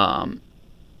 The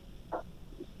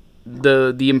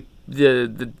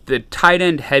tight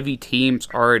end heavy teams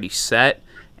are already set,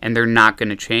 and they're not going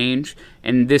to change.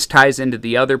 And this ties into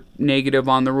the other negative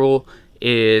on the rule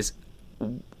is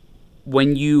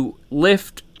when you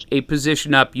lift a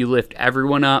position up, you lift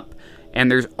everyone up,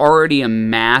 and there's already a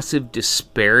massive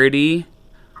disparity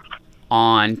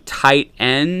on tight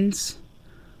ends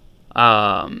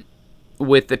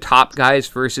with the top guys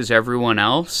versus everyone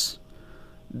else,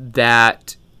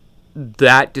 that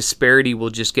disparity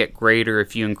will just get greater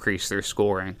if you increase their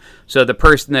scoring. So the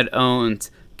person that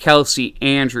owns Kelsey,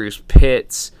 Andrews,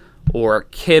 Pitts, or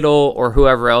Kittle, or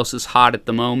whoever else is hot at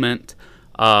the moment,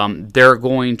 they're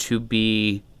going to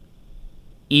be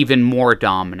even more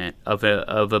dominant of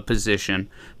a position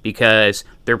because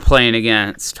they're playing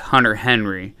against Hunter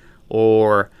Henry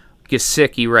or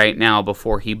Gesicki right now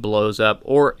before he blows up,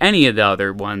 or any of the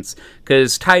other ones.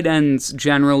 Because tight ends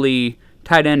generally,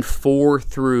 tight end 4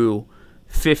 through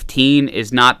 15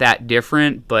 is not that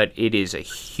different, but it is a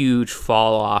huge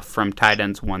fall off from tight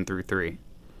ends 1 through 3.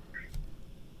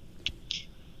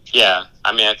 Yeah,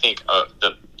 I mean, I think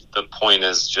the point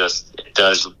is just it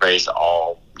does raise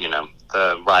all,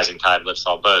 the rising tide lifts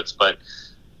all boats. But,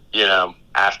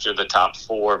 after the top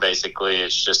 4, basically,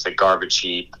 it's just a garbage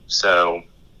heap. So,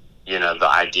 the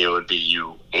idea would be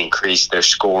you increase their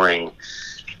scoring,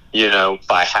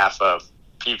 by half of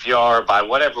PPR, by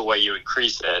whatever way you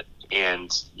increase it,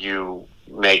 and you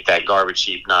make that garbage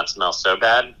heap not smell so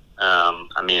bad.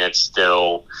 I mean, it's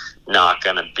still not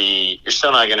going to be, you're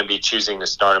still not going to be choosing to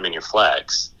start them in your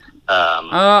flex.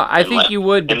 I think you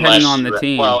would, depending on the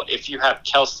team. Well, if you have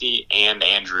Kelsey and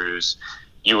Andrews,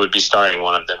 you would be starting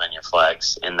one of them in your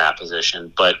flex in that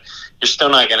position. But you're still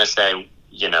not going to say,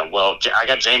 well, I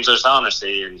got James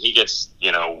O'Shaughnessy and he gets,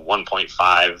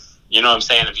 1.5. You know what I'm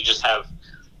saying? If you just have,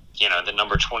 the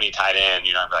number 20 tight end,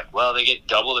 you're not like, well, they get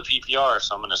double the PPR,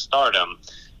 so I'm going to start them.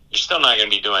 You're still not going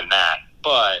to be doing that.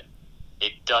 But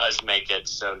it does make it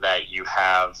so that you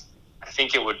have, I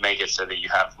think it would make it so that you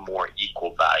have more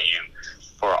equal value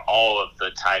for all of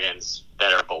the tight ends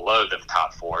that are below the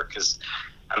top 4. Because,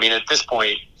 I mean, at this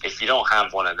point, if you don't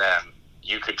have one of them,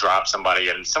 you could drop somebody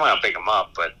and somebody will pick them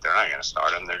up, but they're not going to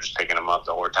start them. They're just picking them up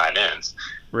to or tight ends.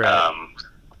 Right.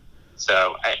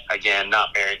 So, again, not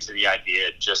married to the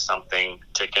idea, just something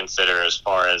to consider as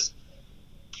far as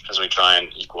we try and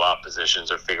equal out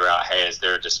positions or figure out, hey, is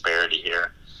there a disparity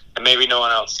here? And maybe no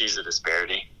one else sees a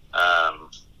disparity.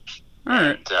 All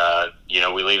right.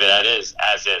 And, we leave it as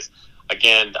is.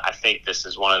 Again, I think this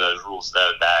is one of those rules,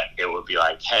 though, that it would be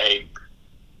like, hey,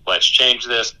 let's change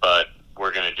this, but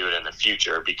we're going to do it in the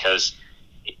future because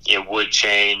it would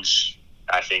change.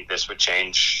 I think this would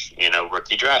change,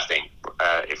 rookie drafting.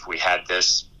 If we had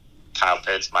this, Kyle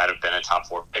Pitts might have been a top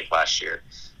 4 pick last year.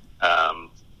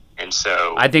 And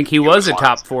so I think he was a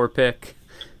top 4 pick.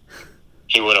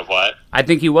 He would have what? I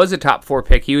think he was a top 4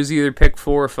 pick. He was either pick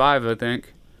 4 or 5, I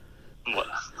think. Well,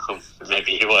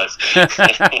 maybe he was.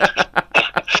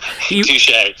 Touche.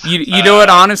 You know what?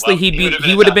 Honestly,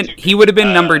 he would have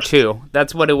been number 2.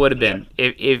 That's what it would have been.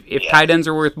 If tight ends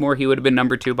are worth more, he would have been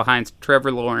number 2 behind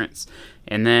Trevor Lawrence,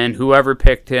 and then whoever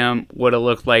picked him would have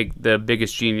looked like the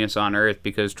biggest genius on earth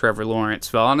because Trevor Lawrence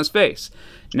fell on his face.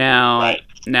 Now,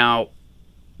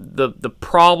 the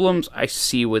problems I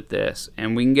see with this,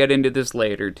 and we can get into this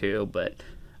later too, but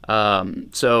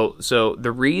so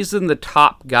the reason the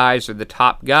top guys are the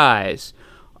top guys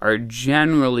are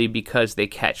generally because they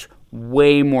catch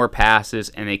way more passes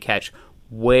and they catch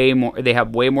way more, they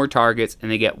have way more targets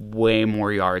and they get way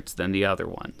more yards than the other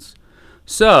ones.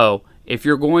 So if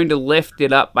you're going to lift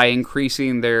it up by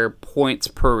increasing their points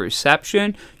per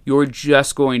reception, you're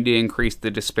just going to increase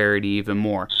the disparity even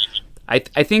more.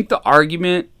 I think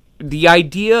the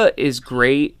idea is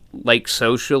great, like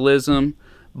socialism,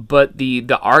 but the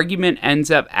argument ends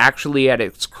up actually at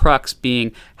its crux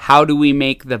being how do we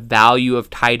make the value of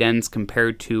tight ends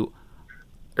compared to,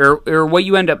 or what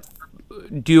you end up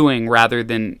doing rather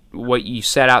than what you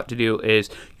set out to do is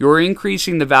you're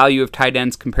increasing the value of tight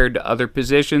ends compared to other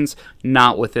positions,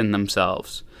 not within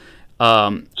themselves.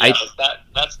 That's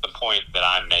the point that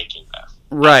I'm making,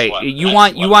 though. Right. You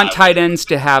want tight ends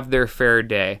to have their fair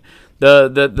day.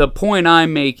 The point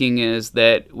I'm making is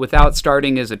that without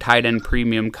starting as a tight end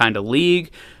premium kind of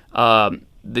league,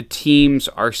 the teams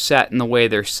are set in the way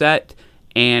they're set,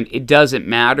 and it doesn't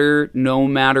matter. No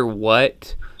matter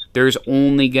what, there's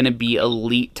only going to be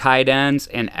elite tight ends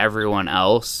and everyone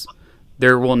else.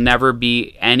 There will never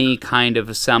be any kind of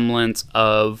a semblance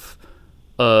of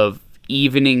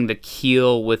evening the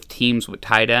keel with teams with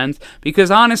tight ends,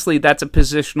 because honestly, that's a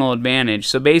positional advantage.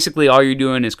 So basically, all you're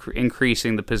doing is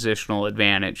increasing the positional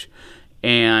advantage,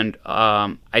 and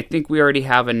I think we already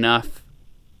have enough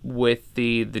with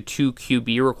the 2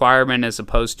 QB requirement as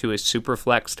opposed to a super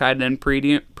flex tight end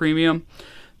premium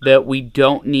that we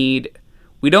don't need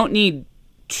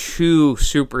 2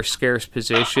 super scarce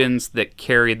positions that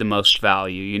carry the most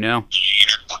value, you know?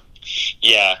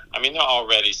 Yeah, I mean, they're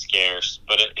already scarce,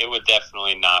 but it would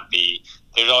definitely not be.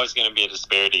 There's always going to be a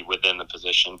disparity within the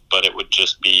position, but it would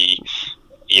just be,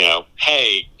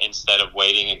 hey, instead of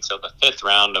waiting until the 5th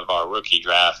round of our rookie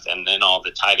draft and then all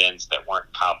the tight ends that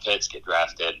weren't Kyle Pitts get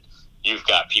drafted, you've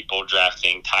got people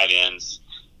drafting tight ends,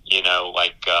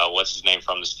 like what's his name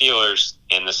from the Steelers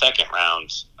in the 2nd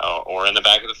round or in the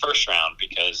back of the 1st round,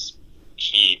 because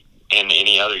he in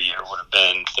any other year would have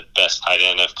been the best tight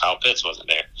end if Kyle Pitts wasn't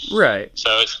there. Right.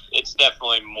 So it's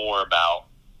definitely more about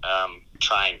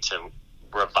trying to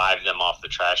revive them off the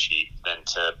trash heap than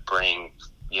to bring,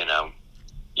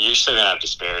 you're still going to have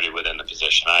disparity within the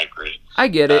position. I agree. I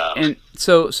get it. And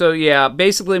so yeah,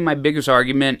 basically my biggest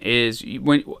argument is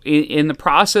when in the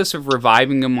process of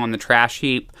reviving them on the trash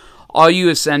heap, all you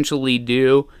essentially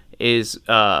do is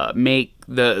make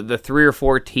the 3 or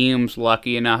 4 teams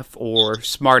lucky enough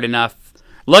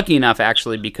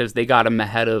actually, because they got them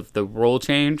ahead of the rule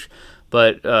change,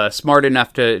 but smart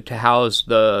enough to house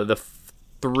the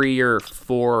 3 or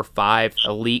 4 or 5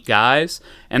 elite guys,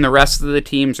 and the rest of the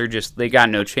teams are just, they got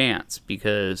no chance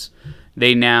because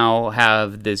they now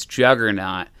have this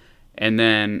juggernaut. And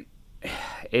then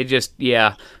it just,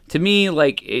 yeah, to me,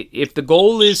 like, if the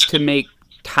goal is to make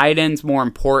tight ends more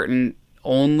important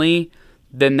only,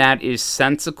 then that is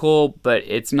sensical, but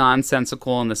it's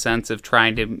nonsensical in the sense of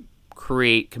trying to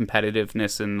create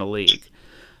competitiveness in the league.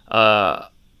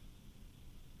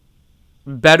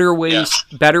 Better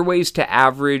ways to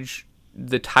average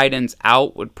the tight ends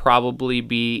out would probably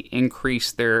be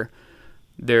increase their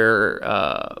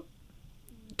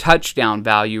touchdown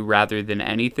value rather than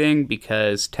anything,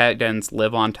 because tight ends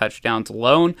live on touchdowns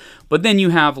alone. But then you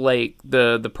have like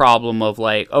the problem of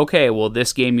like, okay, well,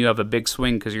 this game you have a big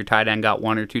swing because your tight end got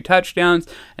 1 or 2 touchdowns,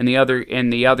 and the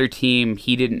other team,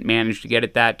 he didn't manage to get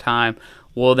it that time.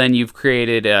 Well, then you've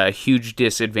created a huge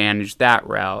disadvantage that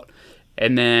route.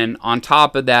 And then on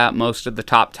top of that, most of the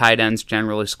top tight ends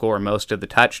generally score most of the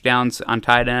touchdowns on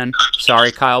tight end.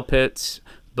 Sorry, Kyle Pitts,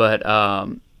 but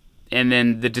and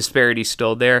then the disparity's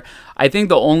still there. I think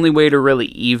the only way to really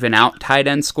even out tight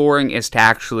end scoring is to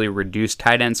actually reduce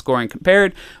tight end scoring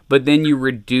compared, but then you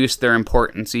reduce their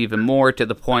importance even more to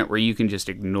the point where you can just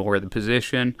ignore the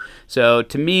position. So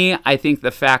to me, I think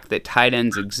the fact that tight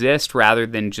ends exist rather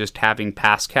than just having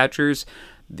pass catchers,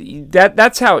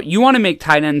 that's how you want to make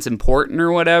tight ends important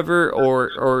or whatever,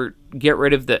 or get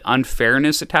rid of the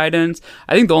unfairness of tight ends.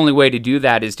 I think the only way to do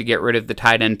that is to get rid of the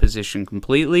tight end position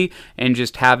completely and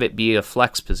just have it be a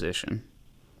flex position.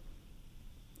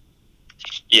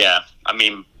 Yeah, I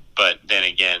mean, but then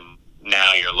again,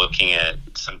 now you're looking at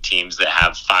some teams that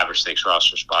have 5 or 6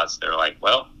 roster spots. They're like,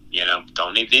 well,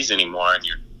 don't need these anymore, and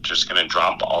you're just going to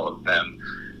drop all of them.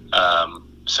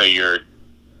 So you're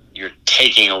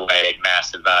taking away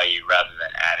massive value rather than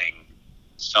adding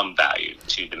some value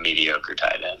to the mediocre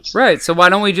tight ends. Right, so why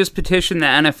don't we just petition the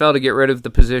NFL to get rid of the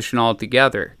position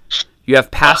altogether? You have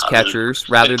pass catchers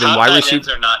rather than wide receivers. Tight ends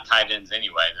are not tight ends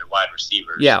anyway, they're wide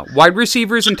receivers. Yeah, wide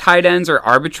receivers and tight ends are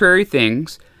arbitrary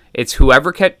things. It's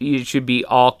whoever it should be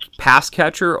all pass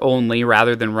catcher only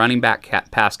rather than running back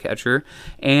pass catcher.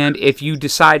 And if you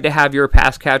decide to have your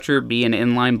pass catcher be an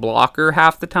inline blocker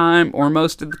half the time or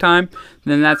most of the time,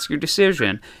 then that's your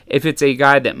decision. If it's a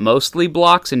guy that mostly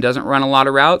blocks and doesn't run a lot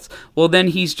of routes, well, then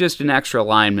he's just an extra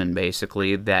lineman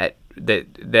basically that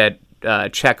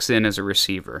checks in as a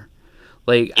receiver.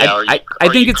 Like I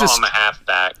think it's a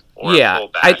halfback. Yeah,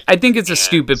 I think it's a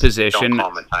stupid position. Don't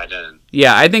call him a tight end.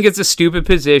 Yeah, I think it's a stupid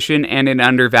position, and it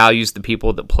undervalues the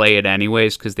people that play it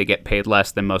anyways because they get paid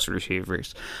less than most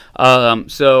receivers.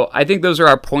 So I think those are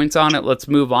our points on it. Let's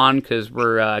move on because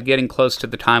we're getting close to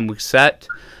the time we set.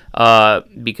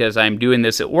 because I'm doing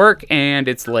this at work and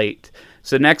it's late.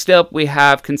 So next up, we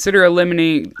have consider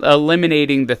eliminating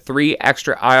the 3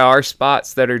 extra IR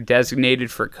spots that are designated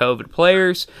for COVID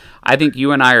players. I think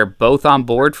you and I are both on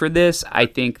board for this. I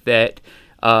think that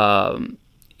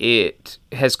it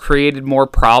has created more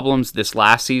problems this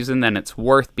last season than it's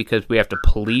worth because we have to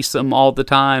police them all the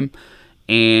time.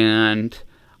 And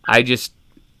I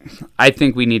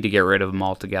think we need to get rid of them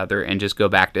altogether and just go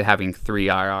back to having 3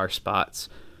 IR spots.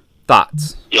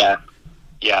 Thoughts? Yeah,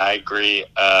 I agree.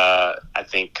 I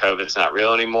think COVID's not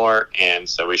real anymore, and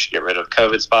so we should get rid of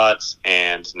COVID spots.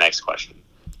 And next question.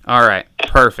 All right,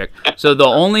 perfect. So the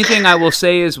only thing I will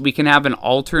say is we can have an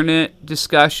alternate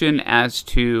discussion as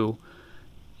to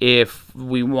if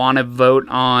we want to vote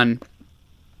on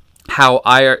how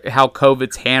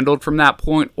COVID's handled from that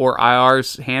point or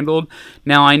IR's handled.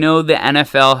 Now, I know the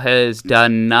NFL has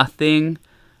done nothing.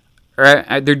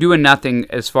 They're doing nothing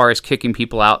as far as kicking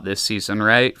people out this season,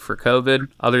 right, for COVID,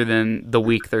 other than the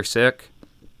week they're sick?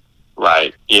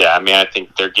 Right. Yeah, I mean, I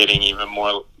think they're getting even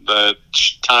more. The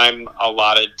time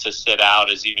allotted to sit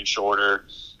out is even shorter,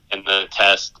 and the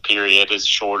test period is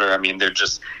shorter. I mean,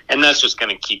 and that's just going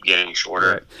to keep getting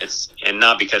shorter. Right. And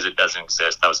not because it doesn't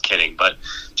exist. I was kidding, but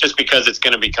just because it's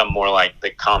going to become more like the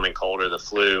common cold or the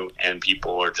flu, and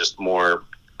people are just more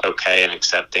okay and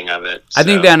accepting of it. I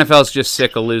think the NFL is just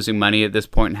sick of losing money at this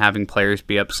point and having players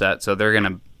be upset, so they're going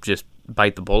to just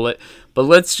bite the bullet. But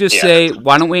let's just say,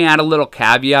 why don't we add a little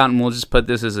caveat, and we'll just put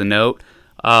this as a note.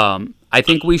 I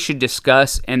think we should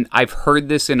discuss, and I've heard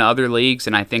this in other leagues,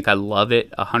 and I think I love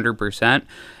it 100%,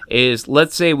 is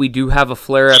let's say we do have a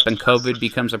flare-up and COVID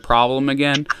becomes a problem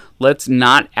again. Let's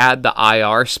not add the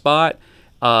IR spot.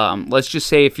 Let's just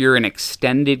say if you're an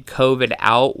extended COVID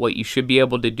out, what you should be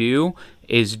able to do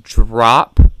is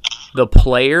drop the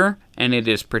player, and it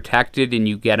is protected, and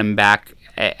you get him back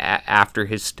after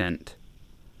his stint.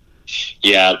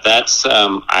 Yeah, that's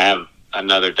I have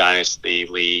another dynasty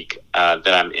league that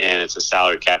I'm in. It's a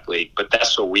salary cap league, but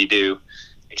that's what we do,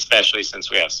 especially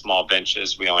since we have small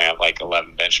benches. We only have like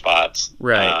 11 bench spots.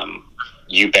 Right.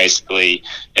 You basically,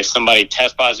 if somebody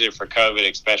tests positive for COVID,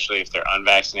 especially if they're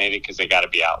unvaccinated because they got to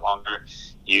be out longer,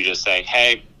 you just say,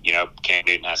 hey, Cam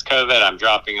Newton has COVID. I'm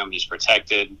dropping him. He's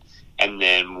protected. And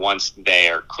then once they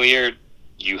are cleared,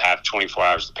 you have 24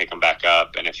 hours to pick them back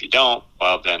up. And if you don't,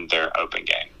 well, then they're open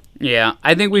game. Yeah,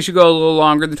 I think we should go a little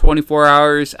longer than 24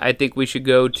 hours. I think we should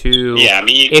go to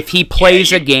if he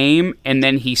plays a game and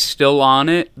then he's still on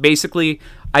it. Basically,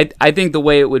 I think the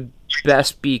way it would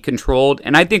best be controlled,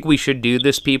 and I think we should do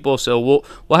this, people, so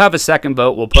we'll have a second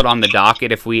vote we'll put on the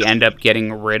docket if we end up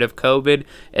getting rid of COVID,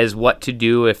 as what to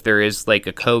do if there is like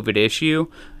a COVID issue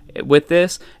with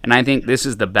this, and I think this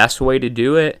is the best way to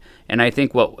do it. And I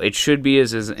think what it should be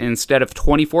is instead of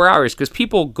 24 hours, because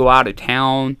people go out of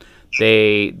town,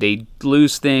 they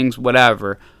lose things,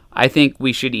 whatever. I think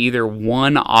we should either,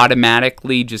 one,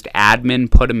 automatically just admin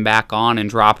put them back on and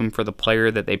drop them for the player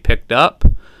that they picked up.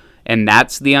 And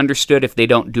that's the understood if they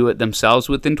don't do it themselves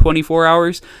within 24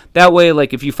 hours. That way,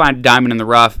 like, if you find a diamond in the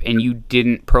rough and you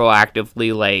didn't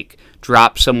proactively, like,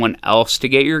 drop someone else to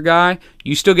get your guy,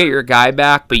 you still get your guy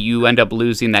back, but you end up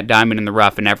losing that diamond in the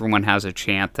rough and everyone has a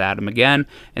chance at him again.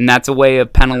 And that's a way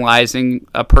of penalizing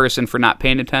a person for not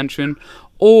paying attention.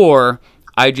 Or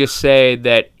I just say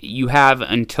that you have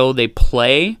until they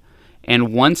play,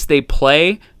 and once they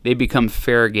play, they become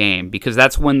fair game, because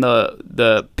that's when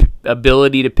the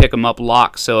ability to pick them up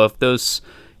locks. So if those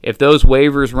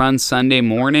waivers run Sunday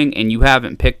morning and you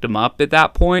haven't picked them up at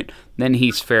that point, then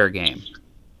he's fair game.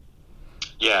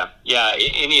 Yeah,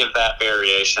 any of that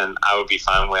variation I would be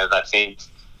fine with. I think,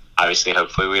 obviously,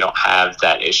 hopefully we don't have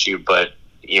that issue, but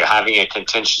having a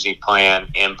contingency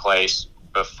plan in place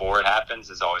before it happens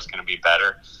is always going to be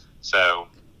better. So,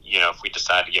 if we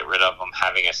decide to get rid of them,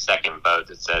 having a second vote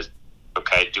that says,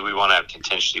 okay, do we want to have a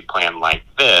contingency plan like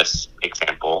this,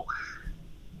 example,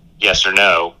 yes or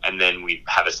no, and then we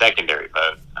have a secondary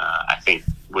vote, I think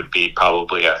would be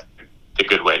probably the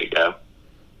good way to go.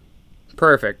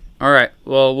 Perfect. All right.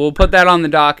 Well, we'll put that on the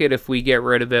docket if we get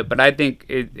rid of it, but I think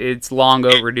it's long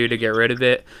overdue to get rid of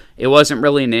it. It wasn't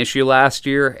really an issue last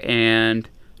year, and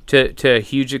to a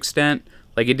huge extent,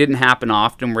 like, it didn't happen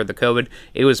often where the COVID,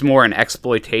 it was more an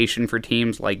exploitation for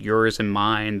teams like yours and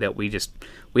mine that we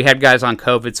had guys on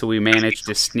COVID, so we managed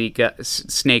to snake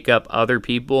up other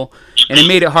people, and it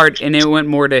made it hard, and it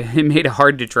made it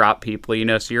hard to drop people,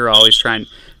 so you're always trying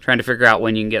to figure out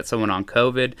when you can get someone on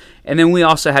COVID. And then we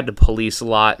also had to police a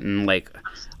lot, and like,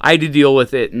 I had to deal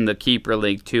with it in the keeper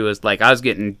league too, is like, I was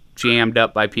getting jammed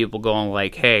up by people going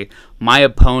like, hey, my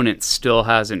opponent still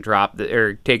hasn't dropped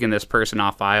or taken this person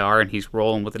off IR and he's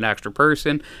rolling with an extra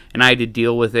person, and I had to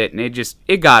deal with it, and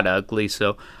it got ugly.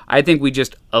 So I think we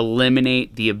just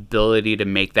eliminate the ability to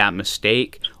make that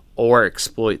mistake or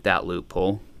exploit that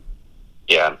loophole.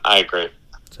 Yeah, I agree.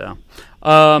 So,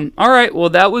 all right. Well,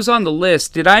 that was on the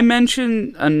list. Did I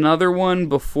mention another one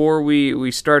before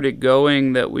we started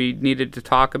going that we needed to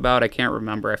talk about? I can't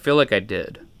remember. I feel like I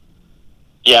did.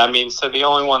 Yeah, I mean, so the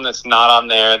only one that's not on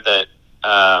there that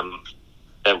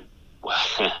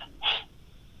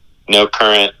no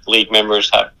current league members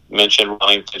have mentioned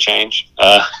wanting to change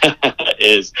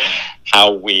is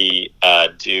how we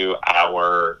do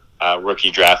our rookie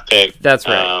draft pick. That's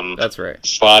right. That's right.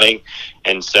 Slotting.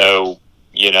 And so,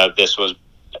 this was,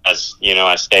 as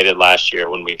I stated last year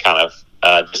when we kind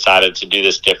of decided to do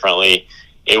this differently.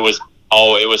 It was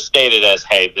stated as,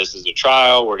 hey, this is a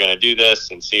trial. We're going to do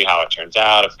this and see how it turns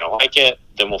out. If we don't like it,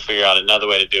 then we'll figure out another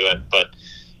way to do it. But,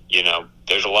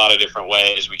 there's a lot of different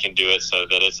ways we can do it so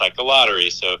that it's like a lottery.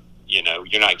 So,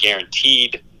 you're not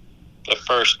guaranteed the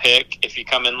first pick if you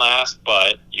come in last,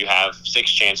 but you have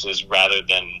 6 chances rather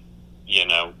than,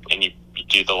 and you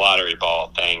do the lottery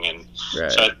ball thing. And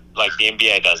right. So like the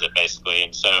NBA does it basically.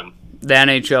 And so the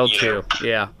NHL too.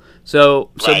 Yeah.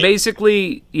 So right.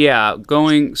 Basically, yeah,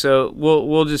 so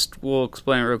we'll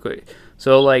explain it real quick.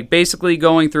 So like basically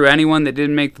going through anyone that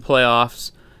didn't make the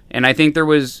playoffs, and I think there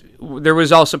was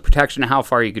also protection of how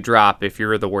far you could drop if you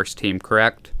were the worst team,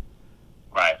 correct?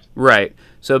 Right. Right.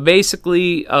 So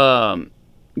basically,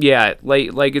 yeah,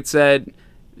 like it said,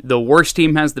 the worst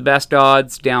team has the best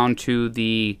odds down to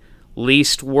the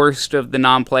least worst of the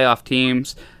non-playoff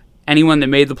teams. Anyone that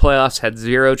made the playoffs had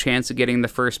 0 chance of getting the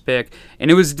first pick, and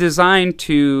it was designed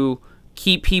to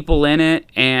keep people in it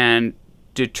and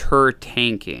deter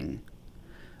tanking.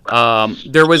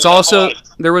 There was also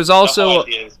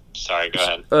sorry, go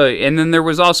ahead. And then there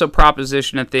was also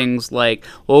proposition of things like,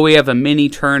 well, we have a mini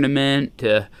tournament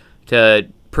to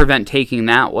prevent taking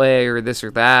that way, or this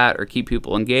or that, or keep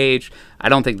people engaged. I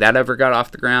don't think that ever got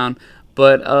off the ground.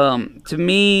 But to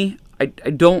me, I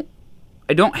don't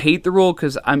hate the rule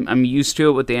because I'm used to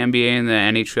it with the NBA and the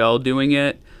NHL doing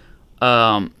it.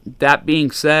 That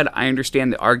being said, I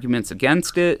understand the arguments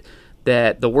against it,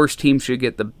 that the worst team should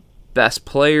get the best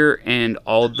player, and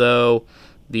although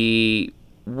the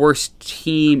worst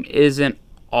team isn't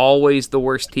always the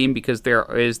worst team because there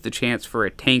is the chance for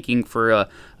a tanking for a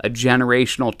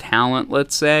generational talent,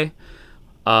 let's say,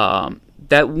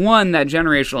 that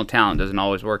generational talent doesn't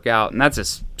always work out, and that's a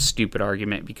stupid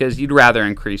argument because you'd rather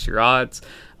increase your odds.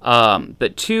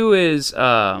 But 2 is,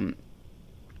 I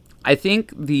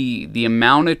think the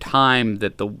amount of time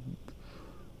that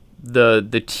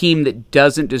the team that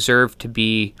doesn't deserve to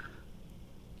be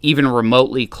even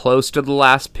remotely close to the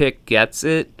last pick gets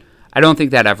it, I don't think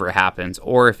that ever happens,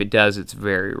 or if it does, it's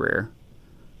very rare.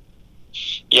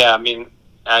 Yeah, I mean,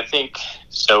 I think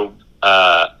so.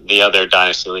 The other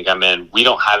Dynasty League I'm in, we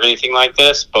don't have anything like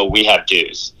this, but we have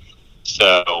dues.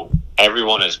 So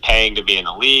everyone is paying to be in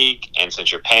the league, and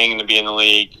since you're paying to be in the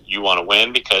league, you want to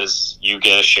win because you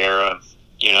get a share of,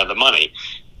 the money.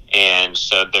 And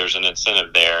so there's an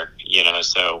incentive there,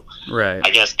 so right.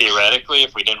 I guess theoretically,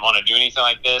 if we didn't want to do anything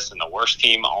like this and the worst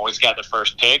team always got the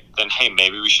first pick, then, hey,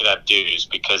 maybe we should have dues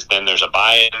because then there's a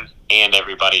buy-in and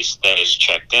everybody stays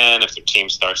checked in. If their team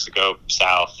starts to go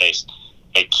south,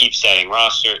 they keep setting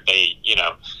roster.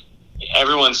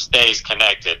 Everyone stays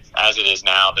connected. As it is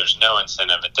now, there's no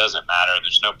incentive. It doesn't matter.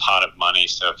 There's no pot of money.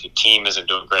 So if your team isn't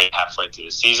doing great halfway through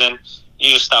the season, you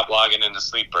just stop logging into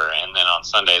Sleeper. And then on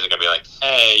Sundays, they're going to be like,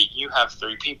 hey, you have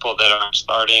 3 people that are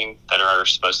starting that are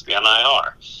supposed to be on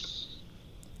IR.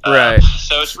 Right.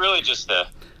 So it's really just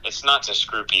it's not to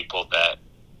screw people that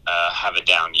have a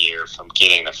down year from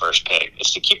getting the first pick.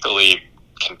 It's to keep the league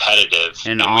competitive.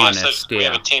 And honest, we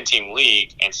have a 10-team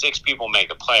league, and 6 people make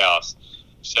the playoffs.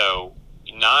 So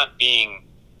not being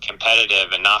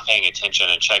competitive and not paying attention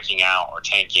and checking out or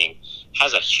tanking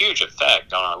has a huge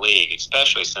effect on our league,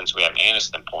 especially since we have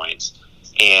Aniston points.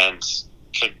 And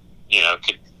could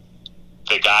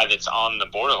the guy that's on the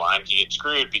borderline could get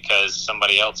screwed because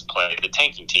somebody else played the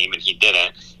tanking team and he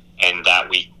didn't. And that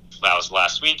was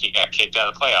last week, he got kicked out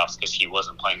of the playoffs because he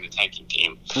wasn't playing the tanking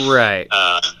team. Right.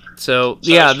 So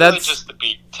yeah, that's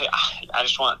really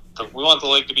just we want the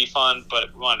league to be fun,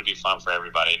 but we want it to be fun for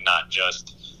everybody, not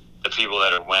just the people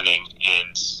that are winning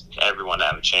and everyone to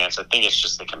have a chance. I think it's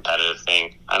just a competitive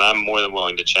thing, and I'm more than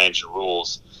willing to change the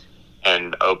rules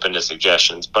and open to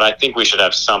suggestions. But I think we should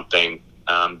have something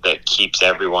that keeps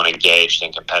everyone engaged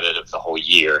and competitive the whole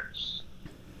year.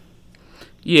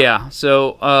 Yeah.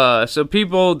 So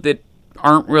people that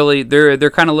aren't really they're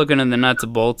kind of looking in the nuts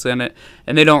and bolts in it,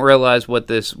 and they don't realize what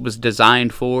this was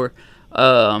designed for.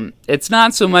 It's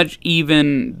not so much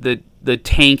even the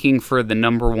tanking for the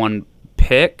number one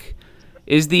pick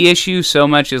is the issue, so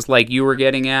much as like you were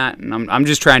getting at, and I'm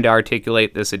just trying to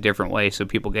articulate this a different way so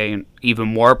people gain even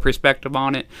more perspective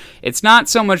on it. It's not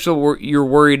so much that you're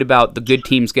worried about the good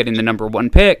teams getting the number one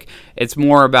pick, it's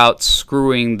more about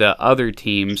screwing the other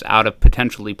teams out of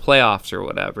potentially playoffs or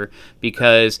whatever,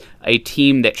 because a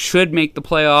team that should make the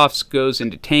playoffs goes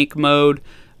into tank mode,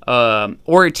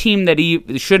 or a team that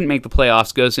shouldn't make the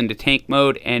playoffs goes into tank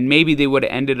mode, and maybe they would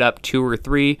have ended up 2 or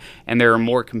 3, and they're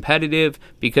more competitive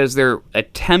because they're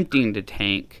attempting to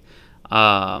tank.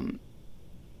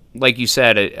 Like you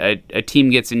said, a team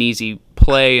gets an easy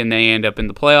play and they end up in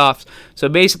the playoffs. So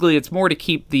basically, it's more to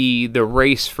keep the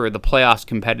race for the playoffs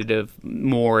competitive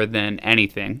more than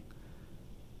anything.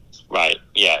 Right.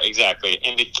 Yeah, exactly.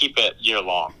 And to keep it year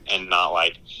long and not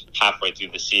like halfway through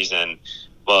the season.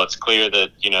 Well, it's clear that,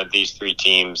 these 3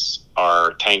 teams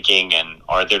are tanking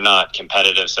they're not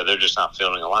competitive, so they're just not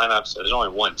fielding a lineup. So there's only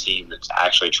one team that's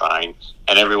actually trying,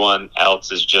 and everyone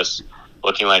else is just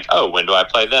looking like, oh, when do I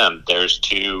play them? There's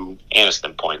 2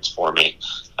 Aniston points for me.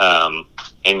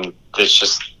 And it's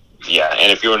just, yeah.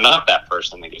 And if you're not that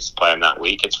person that gets to play him that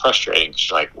week, it's frustrating. Because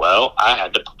you're like, well, I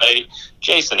had to play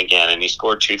Jason again, and he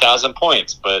scored 2,000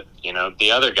 points. But,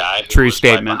 the other guy who was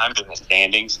right behind me in the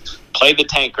standings played the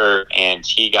tanker, and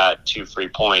he got 2 free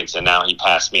points, and now he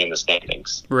passed me in the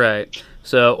standings. Right.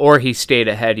 So, or he stayed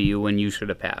ahead of you when you should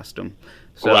have passed him.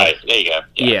 So, right. There you go.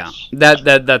 Yeah.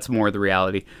 That's more the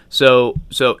reality. So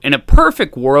in a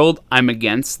perfect world, I'm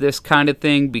against this kind of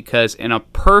thing, because in a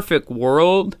perfect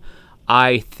world,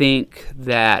 I think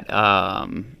that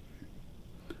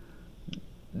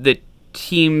the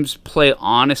teams play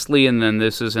honestly, and then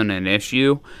this isn't an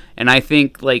issue. And I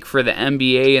think, like, for the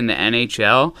NBA and the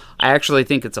NHL, I actually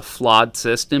think it's a flawed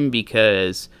system,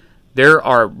 because there's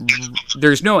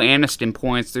no Aniston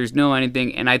points, there's no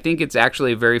anything, and I think it's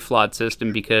actually a very flawed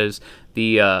system, because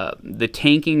the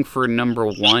tanking for number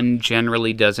 1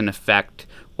 generally doesn't affect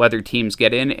whether teams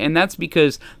get in, and that's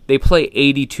because they play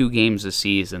 82 games a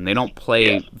season. They don't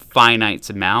play finite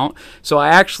amount. So I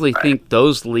actually think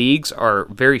those leagues are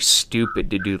very stupid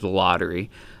to do the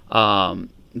lottery.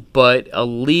 But a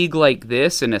league like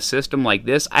this and a system like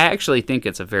this, I actually think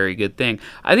it's a very good thing.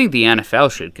 I think the NFL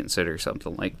should consider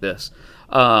something like this.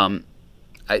 I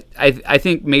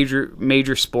think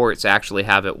major sports actually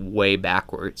have it way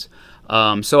backwards.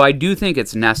 So I do think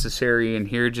it's necessary in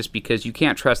here, just because you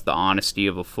can't trust the honesty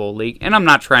of a full league. And I'm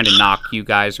not trying to knock you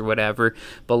guys or whatever,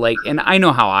 but like, and I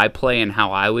know how I play and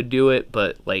how I would do it,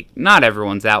 but like, not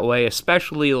everyone's that way,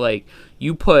 especially like,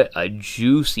 you put a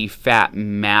juicy, fat,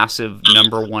 massive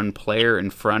number 1 player in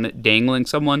front, dangling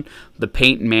someone, the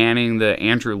Peyton Manning, the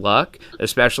Andrew Luck,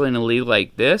 especially in a league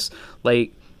like this,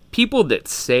 like, people that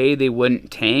say they wouldn't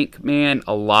tank, man,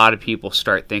 a lot of people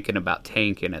start thinking about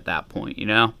tanking at that point,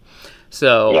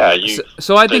 So, yeah,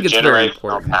 so I think it's very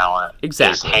important. Talent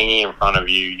exactly. is hanging in front of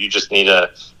you. You just need to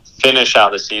finish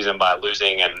out the season by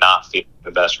losing and not feeling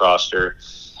the best roster.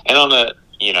 And on the,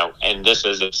 and this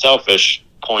is a selfish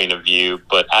point of view,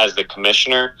 but as the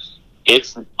commissioner,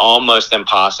 it's almost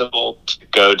impossible to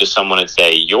go to someone and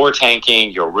say, you're tanking,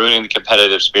 you're ruining the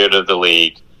competitive spirit of the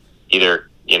league. Either,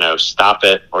 stop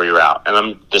it or you're out.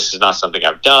 And this is not something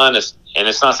I've done. And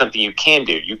it's not something you can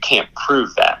do. You can't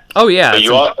prove that. Oh, yeah.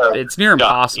 It's near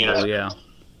impossible, yeah.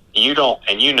 You don't,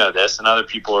 and you know this, and other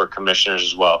people are commissioners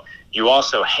as well. You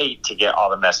also hate to get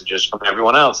all the messages from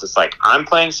everyone else. It's like, I'm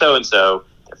playing so-and-so,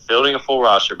 they're fielding a full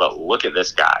roster, but look at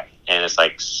this guy. And it's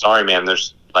like, sorry, man,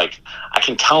 there's, like, I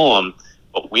can tell them,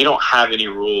 but we don't have any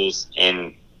rules,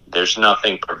 and there's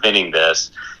nothing preventing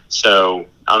this. So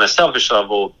on a selfish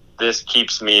level, this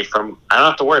keeps me from, I don't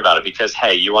have to worry about it, because,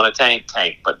 hey, you want to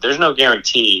tank, but there's no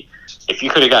guarantee. If you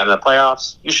could have gotten the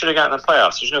playoffs, you should have gotten the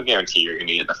playoffs. There's no guarantee you're going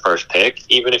to get the first pick,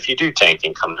 even if you do tank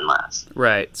and come in last.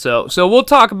 Right. So we'll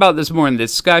talk about this more in the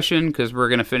discussion, because we're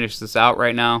going to finish this out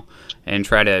right now and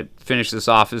try to finish this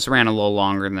off. This ran a little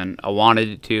longer than I wanted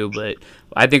it to, but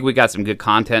I think we got some good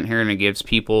content here, and it gives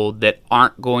people that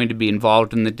aren't going to be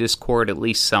involved in the Discord at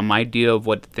least some idea of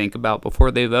what to think about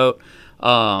before they vote.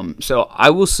 So I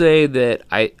will say that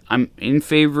I'm in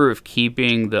favor of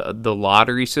keeping the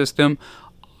lottery system.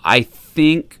 I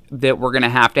think that we're going to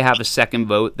have a second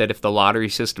vote, that if the lottery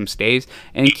system stays,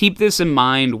 and keep this in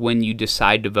mind when you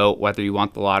decide to vote whether you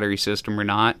want the lottery system or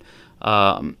not.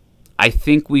 I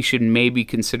think we should maybe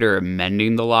consider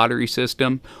amending the lottery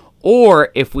system,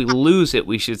 or if we lose it,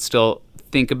 we should still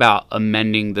think about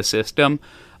amending the system.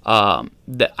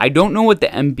 I don't know what the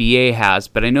NBA has,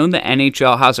 but I know the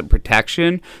NHL has a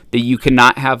protection that you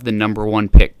cannot have the number one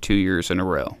pick 2 years in a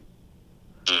row.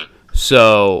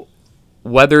 So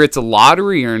whether it's a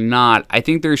lottery or not, I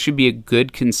think there should be a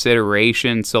good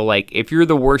consideration. So, like, if you're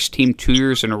the worst team 2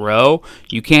 years in a row,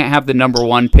 you can't have the number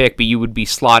one pick, but you would be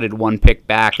slotted one pick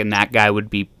back, and that guy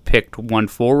would be picked one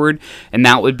forward. And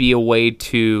that would be a way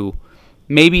to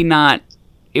maybe not,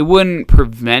 it wouldn't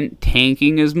prevent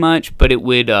tanking as much, but it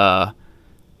would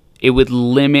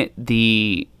limit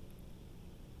the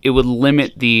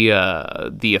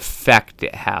effect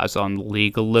it has on the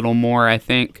league a little more, I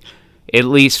think. At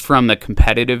least from the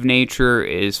competitive nature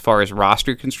as far as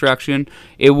roster construction.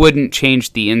 It wouldn't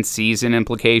change the in-season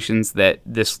implications that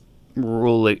this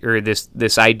rule or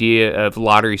this idea of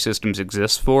lottery systems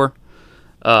exists for.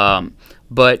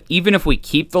 But even if we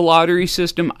keep the lottery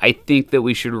system, I think that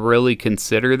we should really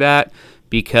consider that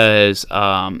because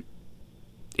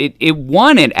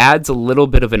it adds a little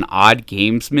bit of an odd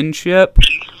gamesmanship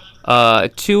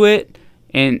to it.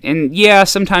 And yeah,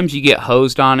 sometimes you get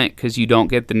hosed on it because you don't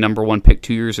get the number one pick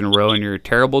 2 years in a row and you're a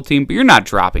terrible team, but you're not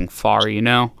dropping far, you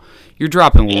know? You're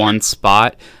dropping one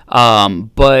spot.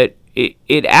 But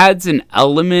it adds an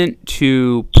element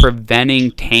to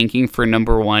preventing tanking for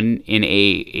number one in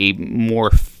a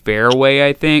more fair way,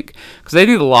 I think. Because I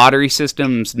think the lottery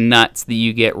system's nuts that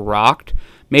you get rocked.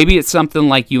 Maybe it's something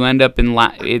like you end up in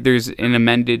there's an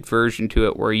amended version to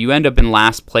it where you end up in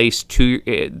last place 2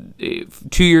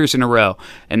 years in a row,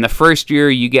 and the first year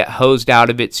you get hosed out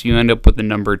of it, so you end up with the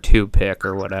number 2 pick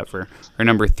or whatever, or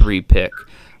number 3 pick.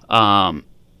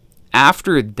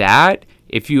 After that,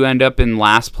 if you end up in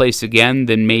last place again,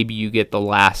 then maybe you get the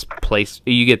last place,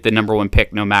 you get the number 1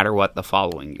 pick no matter what the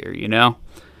following year. You know.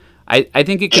 I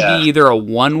think it could be either a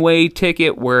one-way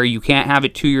ticket where you can't have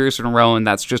it 2 years in a row and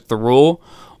that's just the rule,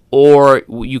 or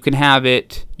you can't have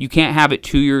it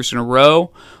 2 years in a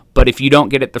row, but if you don't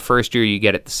get it the first year, you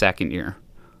get it the second year.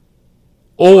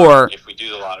 Or if we do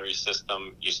the lottery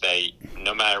system, you say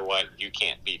no matter what, you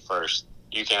can't be first.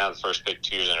 You can't have the first pick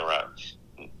 2 years in a row.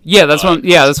 Yeah, that's what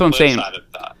I'm saying. On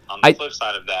the flip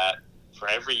side of that, for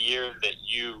every year that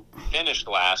you finish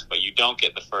last, but you don't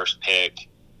get the first pick,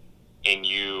 and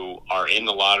you are in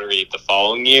the lottery the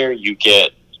following year, you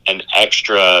get an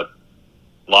extra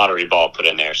lottery ball put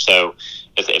in there. So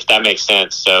if that makes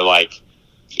sense, so like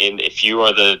if you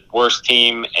are the worst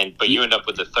team but you end up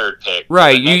with the 3rd pick,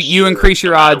 right? You increase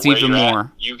your odds even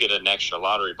more. You get an extra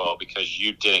lottery ball because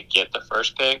you didn't get the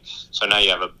first pick. So now you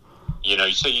have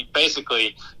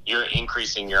you're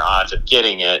increasing your odds of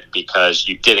getting it because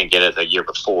you didn't get it the year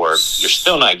before. You're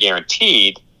still not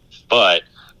guaranteed, but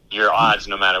your odds,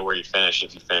 no matter where you finish,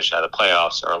 if you finish out of the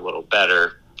playoffs, are a little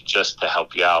better just to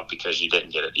help you out because you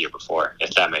didn't get it the year before,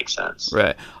 if that makes sense.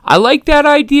 Right. I like that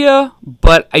idea,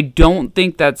 but I don't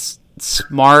think that's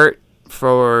smart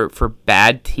for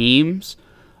bad teams.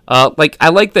 I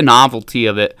like the novelty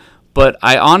of it, but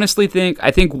I honestly think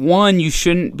one, you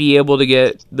shouldn't be able to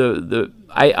get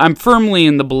I'm firmly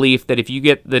in the belief that if you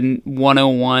get the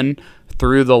 101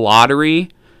 through the lottery,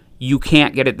 you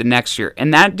can't get it the next year.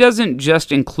 And that doesn't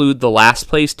just include the last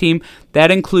place team. That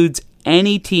includes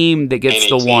any team that gets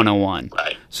the 101.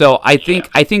 Right. So I think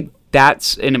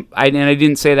that's, and I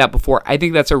didn't say that before, I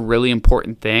think that's a really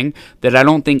important thing, that I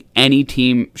don't think any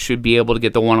team should be able to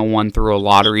get the 101 through a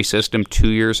lottery system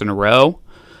 2 years in a row.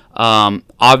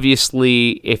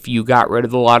 Obviously, if you got rid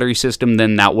of the lottery system,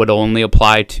 then that would only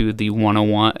apply to the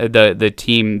 101, the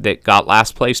team that got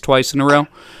last place twice in a row.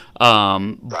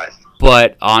 Right.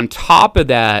 But on top of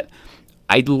that,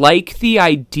 I like the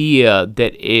idea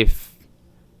that if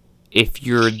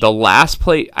you're the last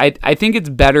place, I think it's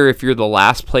better if you're the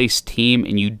last place team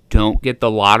and you don't get the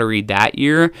lottery that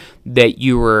year, that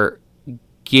you were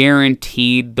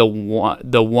guaranteed the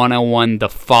 101 the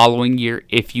following year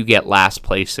if you get last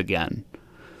place again.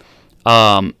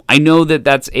 I know that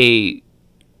that's a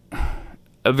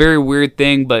very weird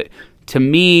thing, but to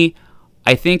me,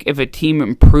 I think if a team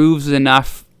improves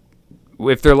enough,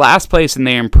 if they're last place and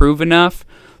they improve enough,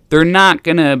 they're not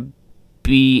going to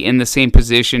be in the same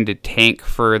position to tank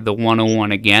for the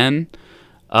 101 again.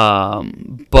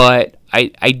 But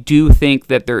I do think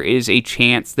that there is a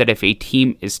chance that if a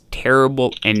team is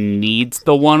terrible and needs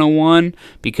the 101,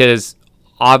 because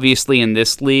obviously in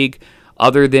this league,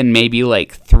 other than maybe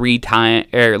like 3 times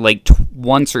or like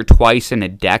once or twice in a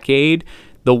decade,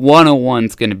 the 101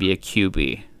 is going to be a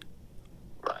QB.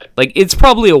 Right. Like, it's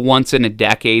probably a once in a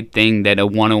decade thing that a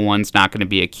 101's not going to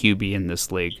be a QB in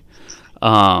this league.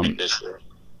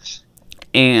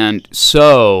 And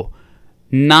so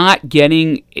not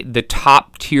getting the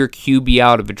top tier QB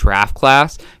out of a draft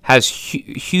class has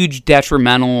huge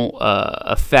detrimental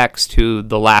effects to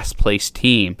the last place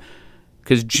team,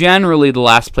 because generally the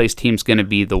last place team is going to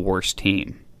be the worst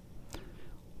team.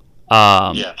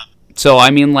 Yeah. So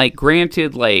I mean, like,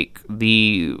 granted, like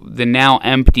the now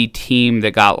empty team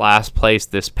that got last place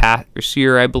this past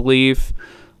year, I believe.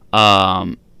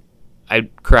 Correct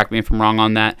me if I'm wrong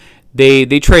on that.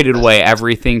 They traded away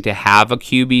everything to have a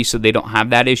QB, so they don't have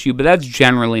that issue. But that's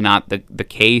generally not the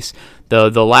case. The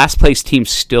last place team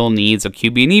still needs a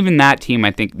QB, and even that team,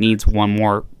 I think, needs one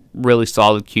more really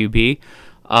solid QB.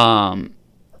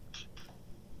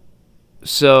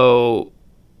 So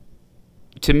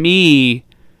to me,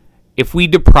 if we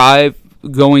deprive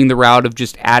going the route of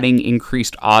just adding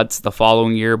increased odds the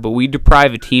following year, but we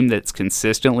deprive a team that's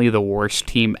consistently the worst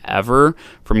team ever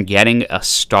from getting a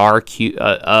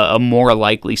a more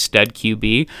likely stud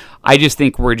QB, I just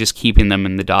think we're just keeping them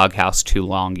in the doghouse too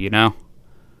long, you know?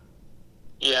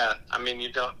 Yeah, I mean,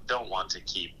 you don't want to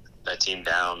keep that team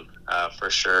down for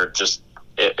sure. Just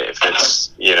if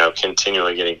it's,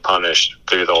 continually getting punished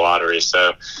through the lottery.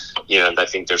 So, I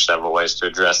think there's several ways to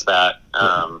address that.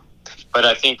 But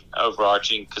I think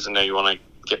overarching, because I know you want to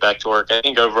get back to work, I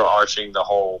think overarching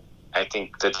I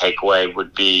think the takeaway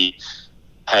would be,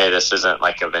 hey, this isn't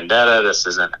like a vendetta. This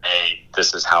is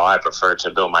how I prefer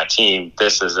to build my team.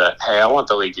 This is hey, I want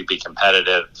the league to be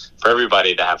competitive, for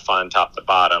everybody to have fun top to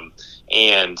bottom,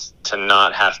 and to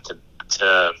not have to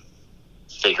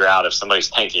figure out if somebody's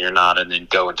tanking or not, and then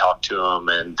go and talk to them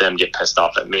and them get pissed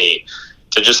off at me.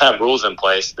 To just have rules in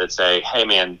place that say, hey,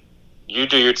 man, you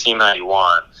do your team how you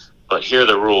want, but here are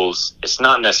the rules. It's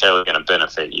not necessarily going to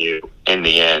benefit you in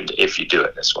the end if you do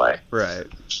it this way. Right.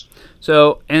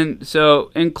 So in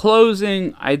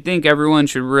closing, I think everyone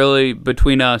should really,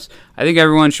 consider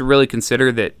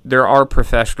that there are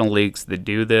professional leagues that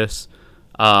do this.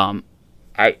 I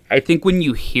think when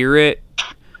you hear it,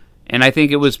 and I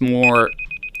think it was more,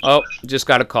 just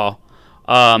got a call.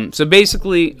 So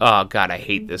basically, oh God, I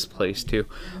hate this place too.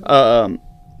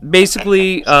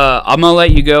 Basically, I'm gonna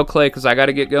let you go, Clay, because I got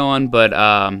to get going. But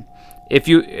if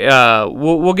you,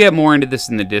 we'll get more into this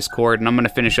in the Discord, and I'm gonna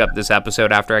finish up this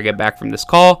episode after I get back from this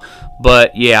call.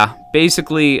 But yeah,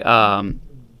 basically, I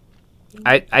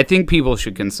think people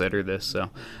should consider this. So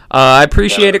I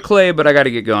appreciate it, Clay, but I got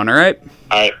to get going. All right.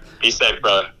 All right. Be safe,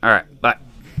 brother. All right. Bye.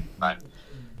 Bye.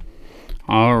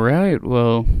 All right.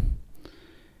 Well,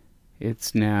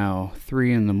 it's now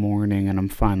 3 a.m, and I'm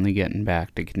finally getting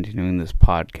back to continuing this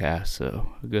podcast,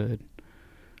 so a good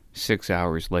 6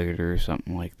 hours later or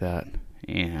something like that,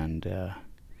 and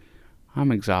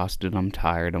I'm exhausted, I'm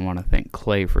tired. I want to thank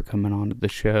Clay for coming on to the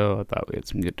show. I thought we had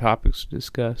some good topics to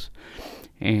discuss,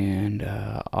 and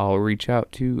I'll reach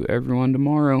out to everyone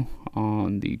tomorrow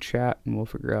on the chat, and we'll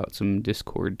figure out some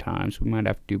Discord times. We might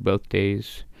have to do both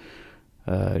days,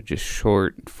 just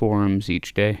short forums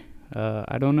each day.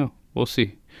 I don't know. We'll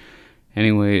see.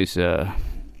 Anyways, as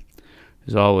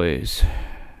always,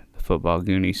 the Football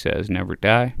Goonie says never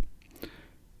die,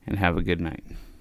 and have a good night.